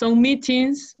some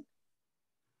meetings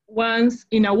once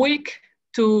in a week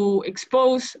to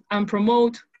expose and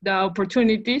promote the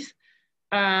opportunities,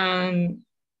 and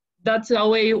that's the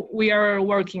way we are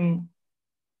working.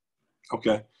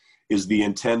 Okay. is the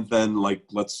intent then, like,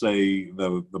 let's say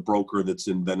the broker that's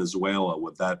in Venezuela,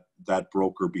 would that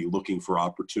broker be looking for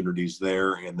opportunities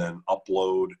there and then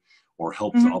upload or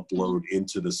help to upload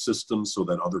into the system so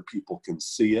that other people can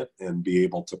see it and be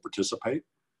able to participate?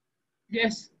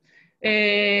 Yes.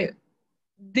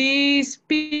 These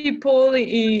people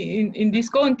in these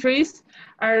countries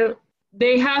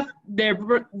they have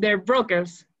their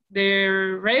brokers,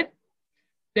 their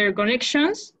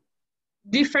connections,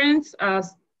 different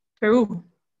as Peru.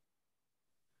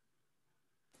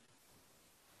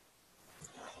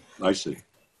 I see.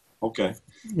 Okay.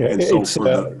 Yeah, and so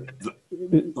for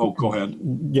oh, go ahead.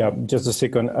 Yeah, just a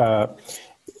second.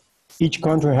 Each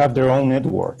country have their own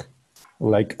network.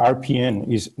 Like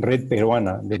RPN is Red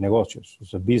Peruana de Negocios.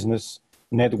 It's a business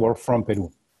network from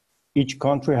Peru. Each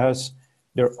country has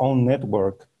their own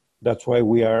network. That's why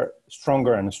we are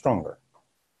stronger and stronger.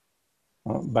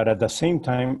 But at the same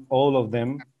time, all of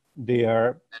them, they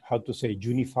are, how to say,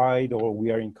 unified, or we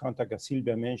are in contact. As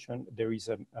Silvia mentioned, there is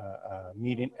a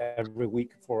meeting every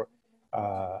week for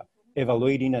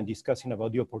evaluating and discussing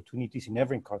about the opportunities in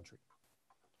every country.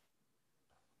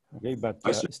 Okay, but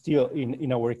still,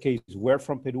 in our case, we're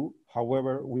from Peru.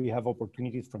 However, we have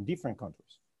opportunities from different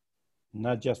countries,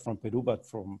 not just from Peru, but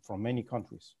from many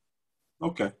countries.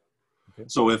 Okay.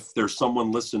 So if there's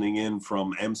someone listening in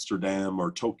from Amsterdam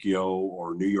or Tokyo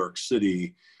or New York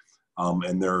City,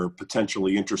 and they're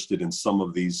potentially interested in some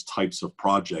of these types of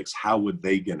projects, how would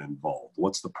they get involved?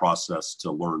 What's the process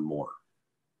to learn more?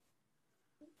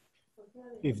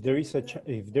 If there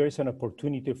is an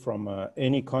opportunity from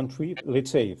any country,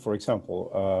 let's say, for example,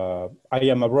 I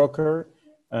am a broker,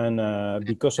 and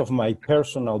because of my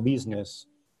personal business,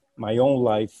 my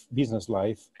own business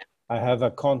life, I have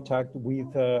a contact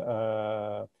with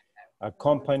a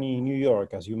company in New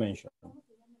York, as you mentioned,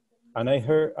 and I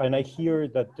hear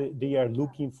that they are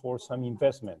looking for some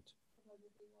investment.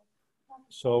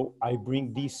 So I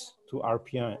bring this to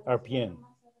RPN.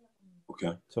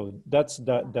 Okay. So that's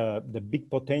the big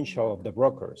potential of the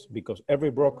brokers, because every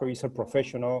broker is a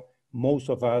professional. Most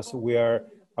of us, we are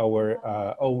our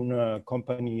own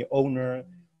company owner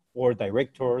or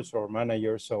directors or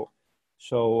managers.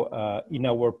 So in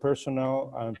our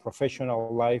personal and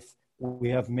professional life, we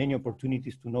have many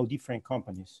opportunities to know different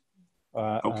companies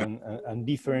and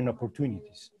different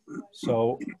opportunities.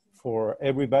 So for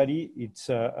everybody, it's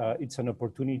an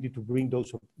opportunity to bring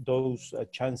those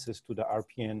chances to the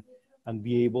RPN and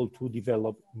be able to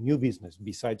develop new business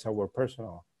besides our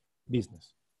personal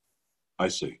business. I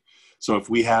see. So if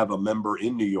we have a member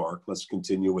in New York, let's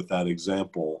continue with that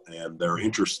example, and they're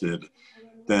interested,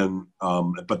 then,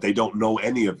 but they don't know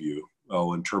any of you,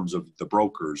 in terms of the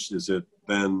brokers, is it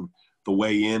then the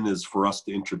way in is for us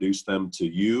to introduce them to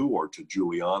you or to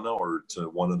Juliana or to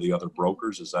one of the other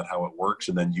brokers? Is that how it works?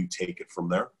 And then you take it from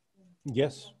there?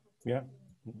 Yes. Yeah.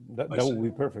 That would be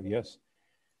perfect. Yes.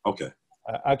 Okay.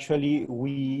 Actually,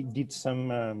 we did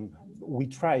we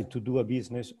tried to do a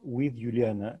business with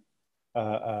Juliana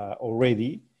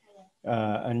already,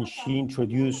 and she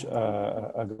introduced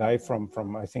a guy from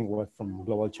I think from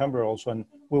Global Chamber also, and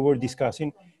we were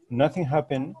discussing. Nothing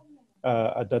happened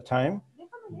at that time,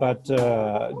 but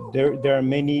there are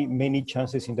many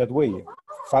chances in that way.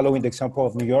 Following the example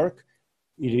of New York,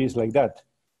 it is like that.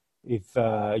 If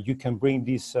you can bring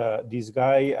this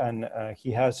guy and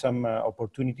he has some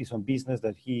opportunities on business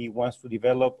that he wants to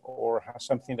develop, or has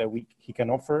something that he can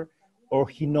offer, or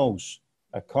he knows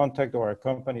a contact or a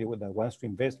company that wants to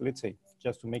invest, let's say,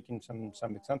 just to make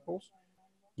some examples.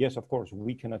 Yes, of course,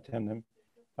 we can attend them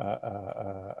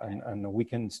and we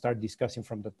can start discussing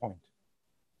from that point.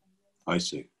 I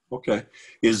see. Okay.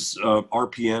 Is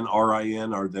RPN,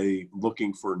 RIN, are they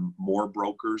looking for more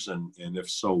brokers? And if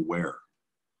so, where?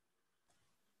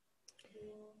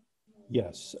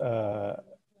 Yes,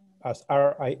 as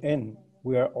RIN,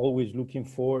 we are always looking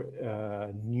for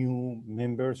new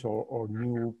members or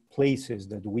new places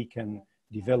that we can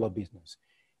develop business.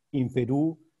 In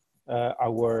Peru,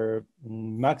 our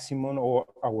maximum or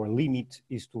our limit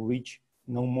is to reach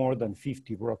no more than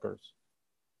 50 brokers.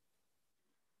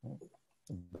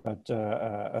 But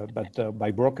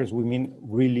by brokers, we mean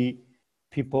really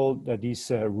people that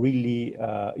is really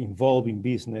involved in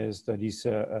business, that is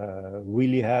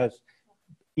really has.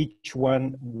 Each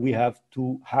one, we have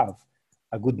to have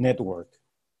a good network,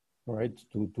 right?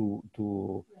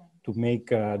 To make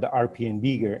the RPN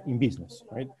bigger in business,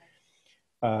 right?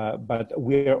 But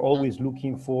we are always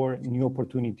looking for new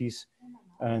opportunities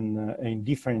and in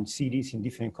different cities, in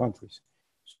different countries.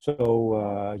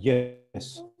 So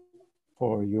yes,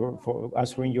 for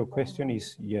answering your question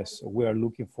is yes, we are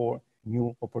looking for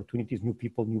new opportunities, new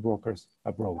people, new brokers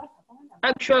abroad.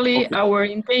 Actually, Okay. our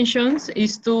intentions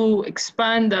is to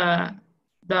expand the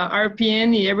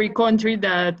RPN in every country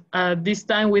that this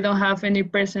time we don't have any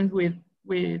presence with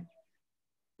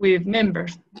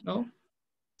members. No,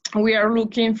 we are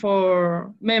looking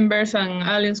for members and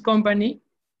alliance company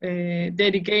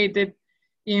dedicated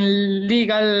in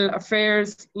legal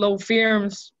affairs, law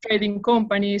firms, trading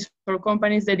companies, or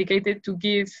companies dedicated to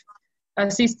give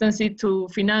assistance to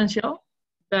financial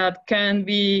that can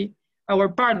be our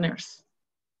partners.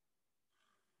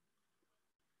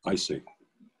 I see.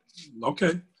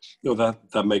 Okay. No,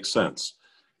 that makes sense.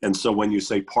 And so when you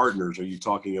say partners, are you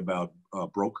talking about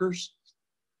brokers?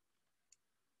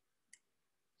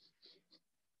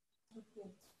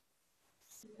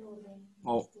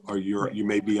 Oh, you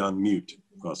may be on mute,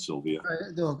 Sylvia.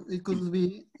 It could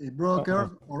be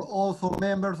brokers or also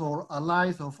members or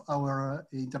allies of our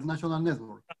international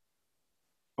network.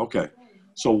 Okay.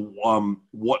 So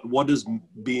what does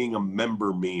being a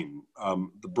member mean?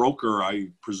 The broker, I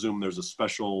presume there's a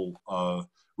special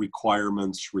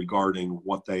requirements regarding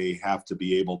what they have to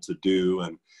be able to do,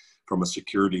 and from a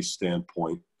security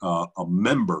standpoint, a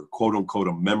member, quote unquote,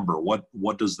 a member,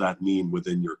 what does that mean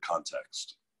within your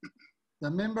context? The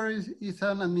member is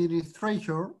an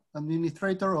administrator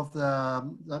of the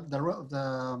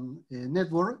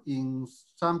network in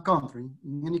some country,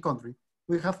 in any country.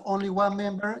 We have only one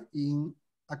member in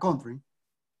a country,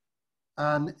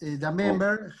 and the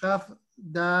member have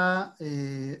the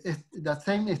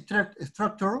same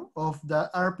structure of the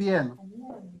RPN.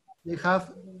 They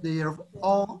have their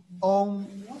own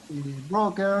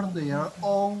broker, their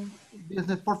own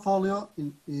business portfolio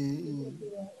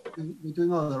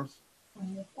between others.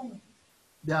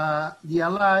 The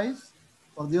allies,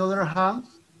 on the other hand,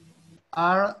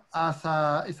 are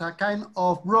is a kind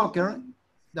of broker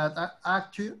that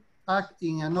act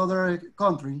in another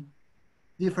country,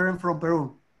 different from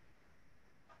Peru.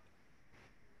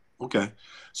 Okay,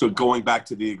 so going back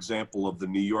to the example of the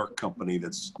New York company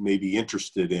that's maybe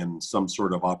interested in some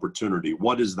sort of opportunity,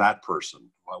 what is that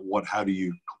person? How do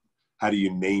you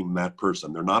name that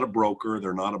person? They're not a broker,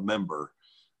 they're not a member,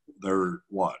 they're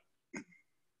what?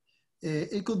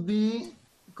 It could be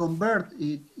convert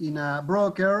it in a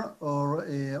broker or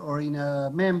in a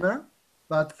member,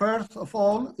 but first of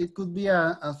all, it could be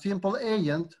a simple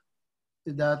agent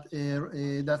that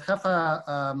that have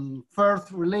a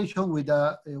first relation with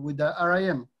the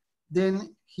RIM.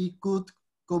 Then he could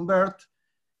convert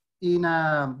in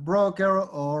a broker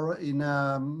or in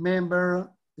a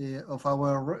member of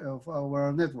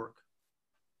our network.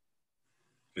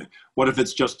 Okay. What if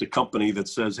it's just a company that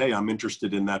says, "Hey, I'm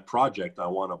interested in that project. I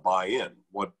want to buy in."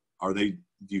 What are they?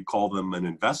 Do you call them an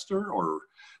investor, or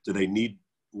do they need?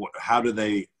 How do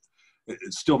they?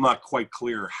 It's still not quite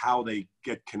clear how they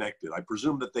get connected. I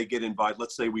presume that they get invited.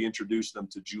 Let's say we introduce them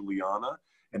to Juliana,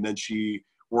 and then she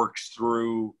works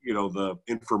through, you know, the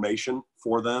information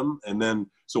for them. And then,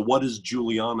 so what does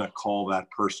Juliana call that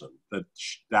person?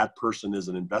 That person is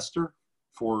an investor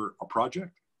for a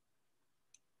project?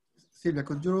 Silvia,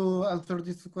 could you answer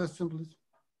this question, please?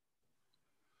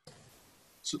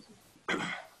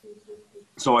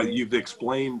 So you've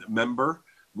explained member,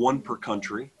 one per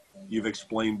country. You've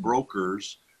explained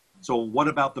brokers. So what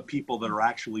about the people that are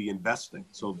actually investing?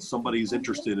 So if somebody's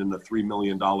interested in a $3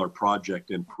 million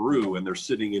project in Peru and they're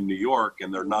sitting in New York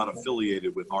and they're not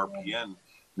affiliated with RPN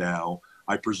now,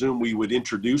 I presume we would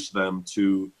introduce them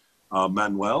to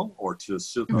Manuel or to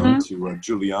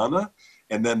Juliana,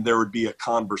 and then there would be a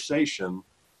conversation.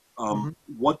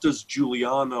 What does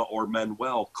Juliana or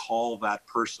Manuel call that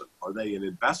person? Are they an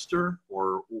investor,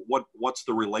 or what's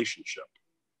the relationship?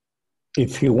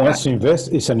 If he wants to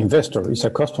invest, it's an investor. It's a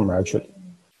customer, actually.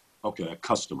 Okay, a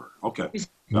customer. Okay,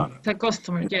 got it. It's a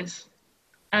customer, yes.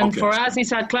 And okay, for us,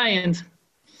 it's a client.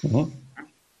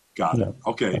 Got it.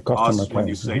 Okay, us, when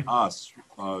you say us,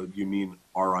 you mean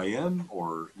RIN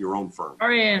or your own firm?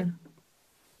 RIN.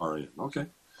 RIN, okay.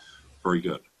 Very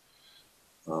good.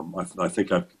 I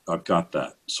think I've got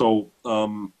that. So,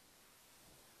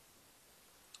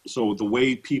 so the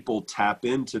way people tap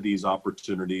into these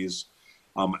opportunities,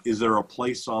 is there a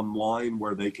place online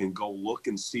where they can go look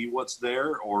and see what's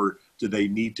there, or do they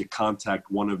need to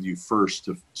contact one of you first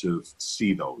to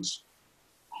see those?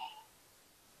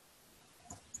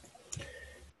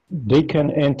 They can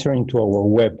enter into our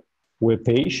web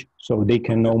page, so they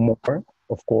can know more,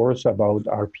 of course, about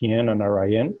RPN and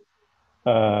RIN.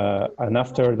 And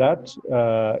after that,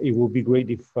 it would be great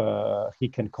if he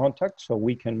can contact, so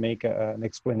we can make an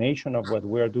explanation of what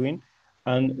we are doing,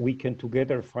 and we can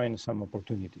together find some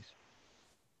opportunities.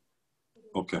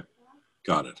 Okay,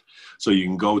 got it. So you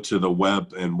can go to the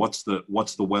web, and what's the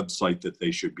website that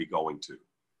they should be going to?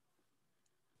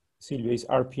 Silvia, is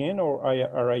RPN or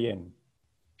RIN?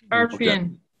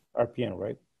 RPN. RPN,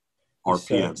 right?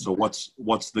 RPN. So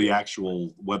what's the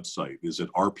actual website? Is it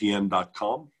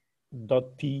rpn.com?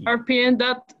 .pe.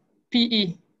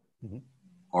 RPN.pe.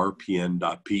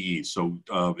 rpn.pe. So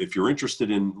if you're interested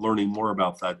in learning more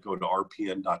about that, go to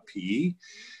rpn.pe.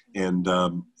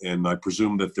 And I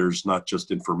presume that there's not just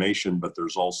information, but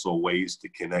there's also ways to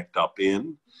connect up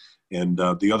in. And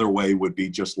the other way would be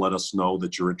just let us know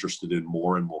that you're interested in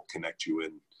more, and we'll connect you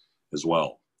in as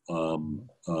well.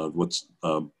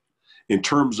 In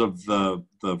terms of the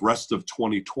rest of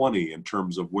 2020, in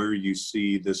terms of where you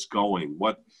see this going,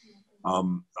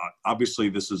 obviously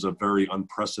this is a very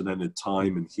unprecedented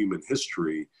time in human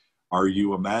history. Are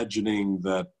you imagining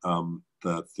that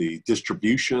the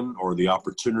distribution or the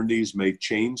opportunities may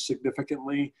change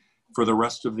significantly for the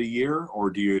rest of the year? Or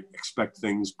do you expect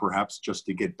things perhaps just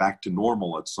to get back to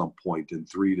normal at some point in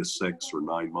 3 to 6 or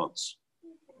 9 months?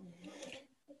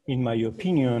 In my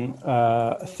opinion,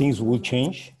 things will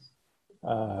change.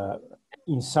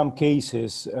 In some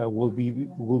cases,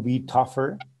 will be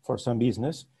tougher for some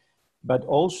business, but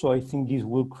also I think this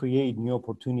will create new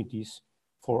opportunities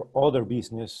for other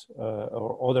business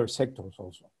or other sectors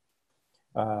also.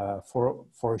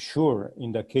 For sure,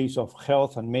 in the case of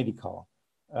health and medical,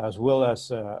 as well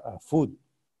as food,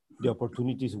 the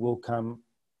opportunities will come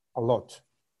a lot.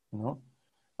 You know,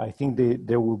 I think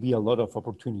there will be a lot of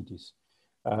opportunities.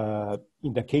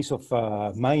 In the case of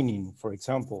mining, for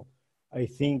example, I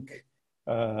think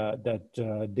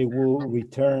that they will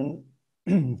return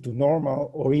to normal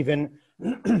or even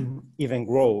even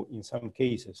grow in some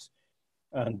cases.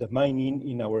 And the mining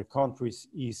in our countries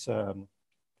is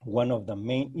one of the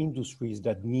main industries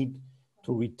that need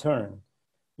to return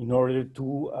in order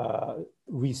to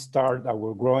restart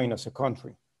our growing as a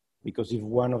country, because it's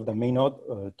one of the main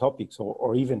topics,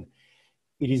 or even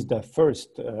it is the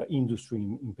first industry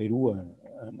in Peru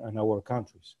and our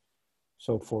countries.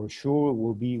 So for sure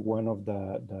will be one of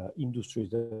the industries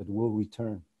that will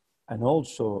return. And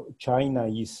also China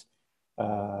is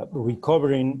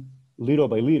recovering little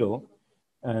by little,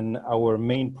 and our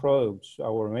main products,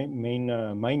 our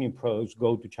main mining products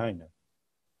go to China.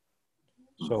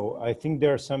 So I think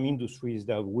there are some industries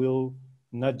that will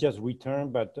not just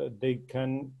return, but they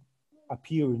can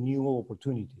appear new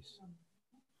opportunities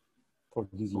for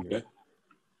this year. Okay.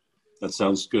 That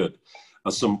sounds good.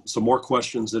 Some more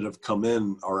questions that have come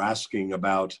in are asking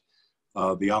about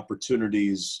the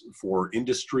opportunities for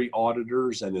industry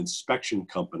auditors and inspection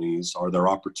companies. Are there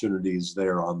opportunities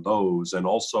there on those? And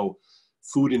also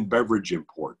food and beverage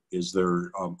import. Is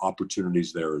there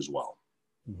opportunities there as well?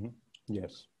 Mm-hmm.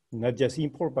 Yes. Not just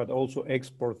import, but also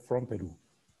export from Peru.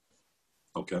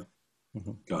 Okay.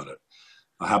 Mm-hmm. Got it.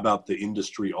 How about the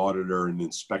industry auditor and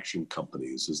inspection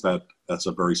companies? That's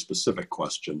a very specific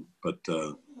question, but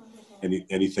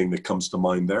anything that comes to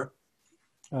mind there?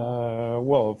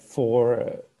 Well,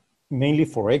 mainly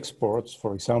for exports,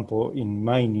 for example, in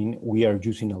mining, we are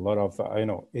using a lot of,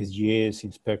 SGS,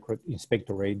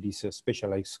 Inspectorate, these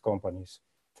specialized companies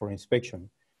for inspection,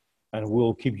 and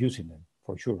we'll keep using them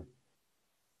for sure.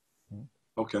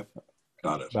 Okay,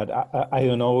 got it. But I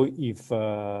don't know if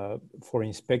for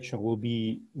inspection will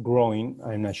be growing.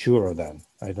 I'm not sure of that.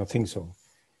 I don't think so.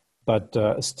 But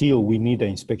still, we need the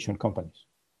inspection companies.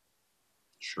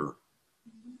 Sure.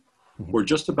 Mm-hmm. We're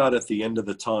just about at the end of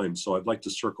the time, so I'd like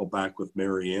to circle back with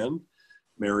Marianne.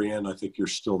 Marianne, I think you're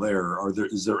still there.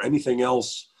 Is there anything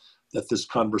else that this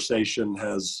conversation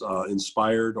has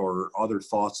inspired, or other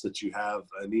thoughts that you have?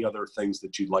 Any other things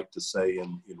that you'd like to say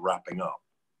in wrapping up?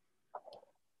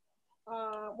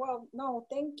 Well, no,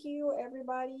 thank you,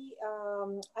 everybody.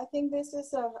 I think this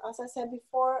is, as I said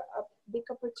before, a big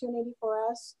opportunity for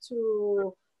us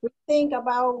to think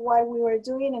about what we were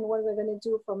doing and what we're going to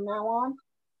do from now on.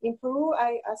 In Peru,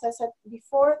 as I said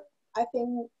before, I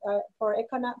think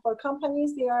for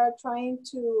companies, they are trying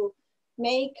to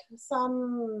make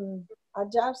some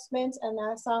adjustments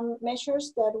and some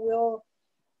measures that will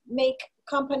make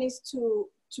companies to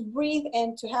breathe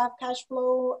and to have cash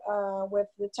flow with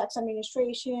the tax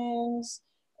administrations,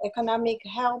 economic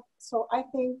help. So I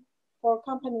think for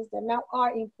companies that now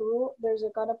are in Peru, there's a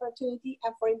good opportunity,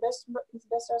 and for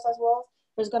investors as well,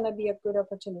 there's going to be a good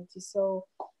opportunity. So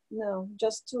no,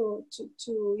 just to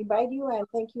invite you and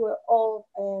thank you all,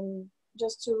 and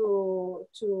just to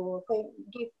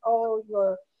give all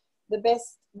the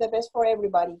best for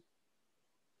everybody.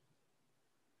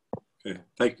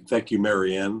 Okay, thank you,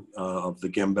 Marianne, of the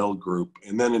Gambel Group.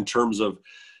 And then in terms of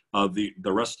the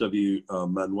rest of you,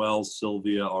 Manuel,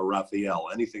 Sylvia, or Rafael,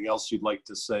 anything else you'd like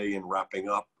to say in wrapping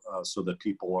up so that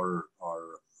people are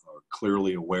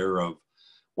clearly aware of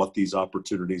what these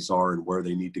opportunities are and where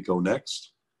they need to go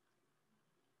next?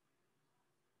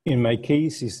 In my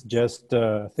case, it's just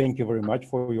thank you very much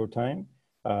for your time.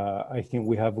 I think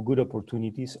we have good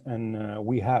opportunities, and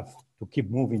we have to keep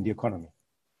moving the economy.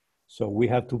 So we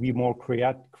have to be more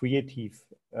creative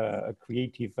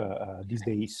these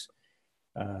days,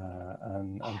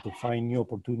 and to find new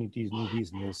opportunities, new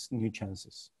business, new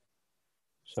chances.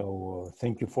 So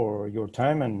thank you for your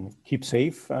time, and keep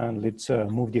safe, and let's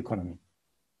move the economy.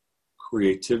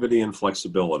 Creativity and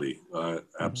flexibility,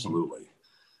 absolutely.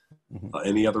 Mm-hmm.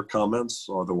 Any other comments?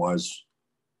 Otherwise,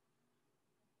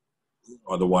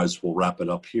 we'll wrap it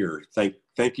up here.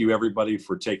 Thank you, everybody,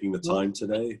 for taking the time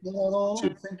today.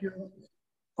 Thank you.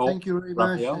 Oh, thank you very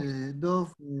Rafael? much, Doug.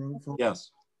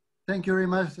 Yes. Thank you very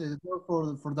much, Doug,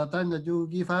 for the time that you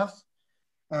give us.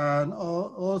 And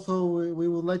also, we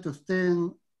would like to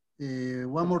extend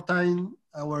one more time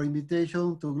our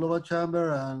invitation to Global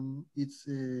Chamber and its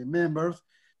members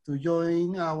to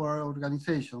join our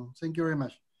organization. Thank you very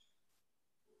much.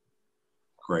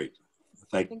 Great.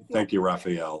 Thank you,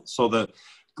 Rafael. So the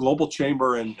Global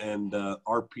Chamber and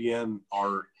RPN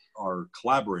are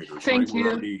collaborators. Thank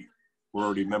right? you. We're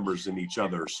already members in each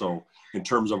other. So in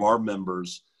terms of our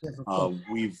members, Yes,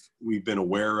 we've been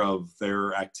aware of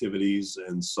their activities,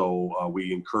 and so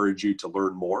we encourage you to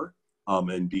learn more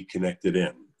and be connected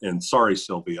in. And sorry,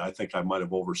 Sylvia, I think I might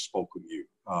have overspoken you.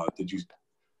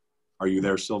 Are you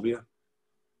there, Sylvia?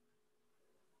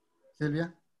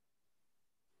 Sylvia?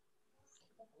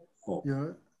 Oh,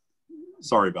 You're...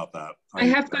 sorry about that. I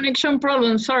have connection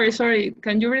problems. Sorry.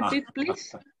 Can you repeat,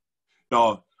 please?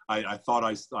 No, I thought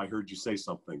I heard you say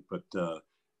something, but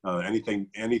anything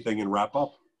in wrap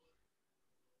up?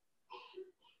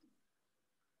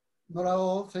 Not at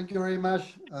all. Thank you very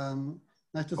much.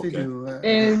 Nice to see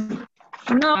you.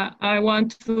 No, I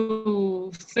want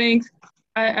to thank,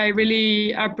 I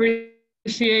really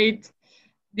appreciate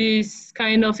this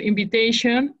kind of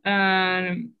invitation,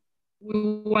 and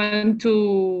we want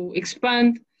to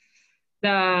expand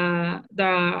the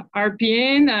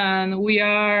RPN, and we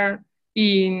are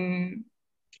in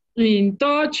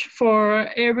touch for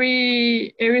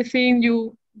everything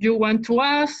you want to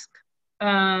ask,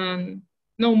 and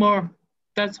no more.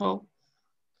 That's all.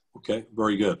 Okay,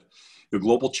 very good. The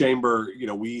Global Chamber,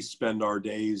 we spend our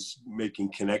days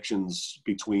making connections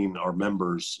between our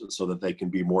members so that they can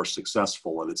be more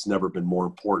successful. And it's never been more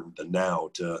important than now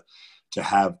to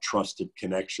have trusted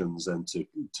connections and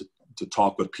to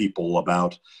talk with people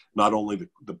about not only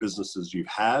the businesses you've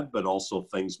had, but also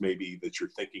things maybe that you're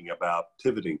thinking about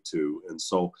pivoting to. And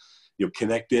so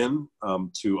connect in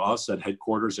to us at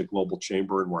headquarters at Global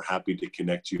Chamber, and we're happy to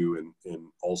connect you in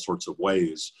all sorts of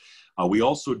ways. We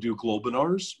also do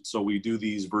Globinars, so we do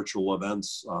these virtual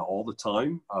events all the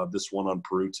time. This one on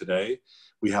Peru today.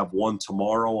 We have one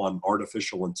tomorrow on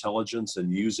artificial intelligence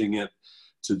and using it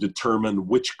to determine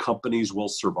which companies will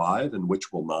survive and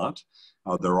which will not.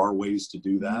 There are ways to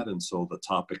do that, and so the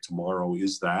topic tomorrow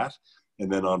is that.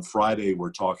 And then on Friday,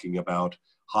 we're talking about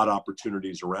hot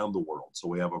opportunities around the world. So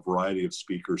we have a variety of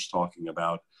speakers talking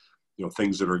about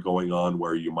things that are going on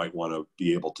where you might want to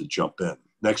be able to jump in.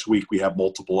 Next week, we have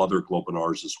multiple other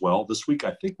Globinars as well. This week,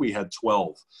 I think we had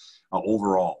 12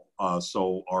 overall.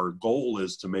 So our goal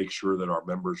is to make sure that our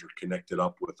members are connected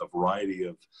up with a variety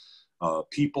of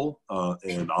people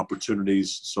and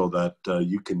opportunities so that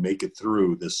you can make it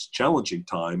through this challenging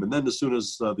time. And then as soon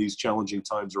as these challenging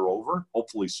times are over,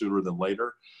 hopefully sooner than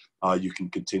later, you can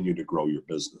continue to grow your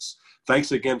business.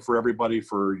 Thanks again for everybody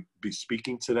for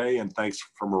speaking today, and thanks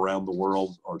from around the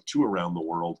world, or to around the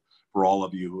world, for all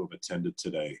of you who have attended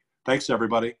today. Thanks,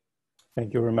 everybody.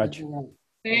 Thank you very much.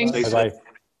 Thanks. Stay safe.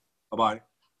 Bye-bye.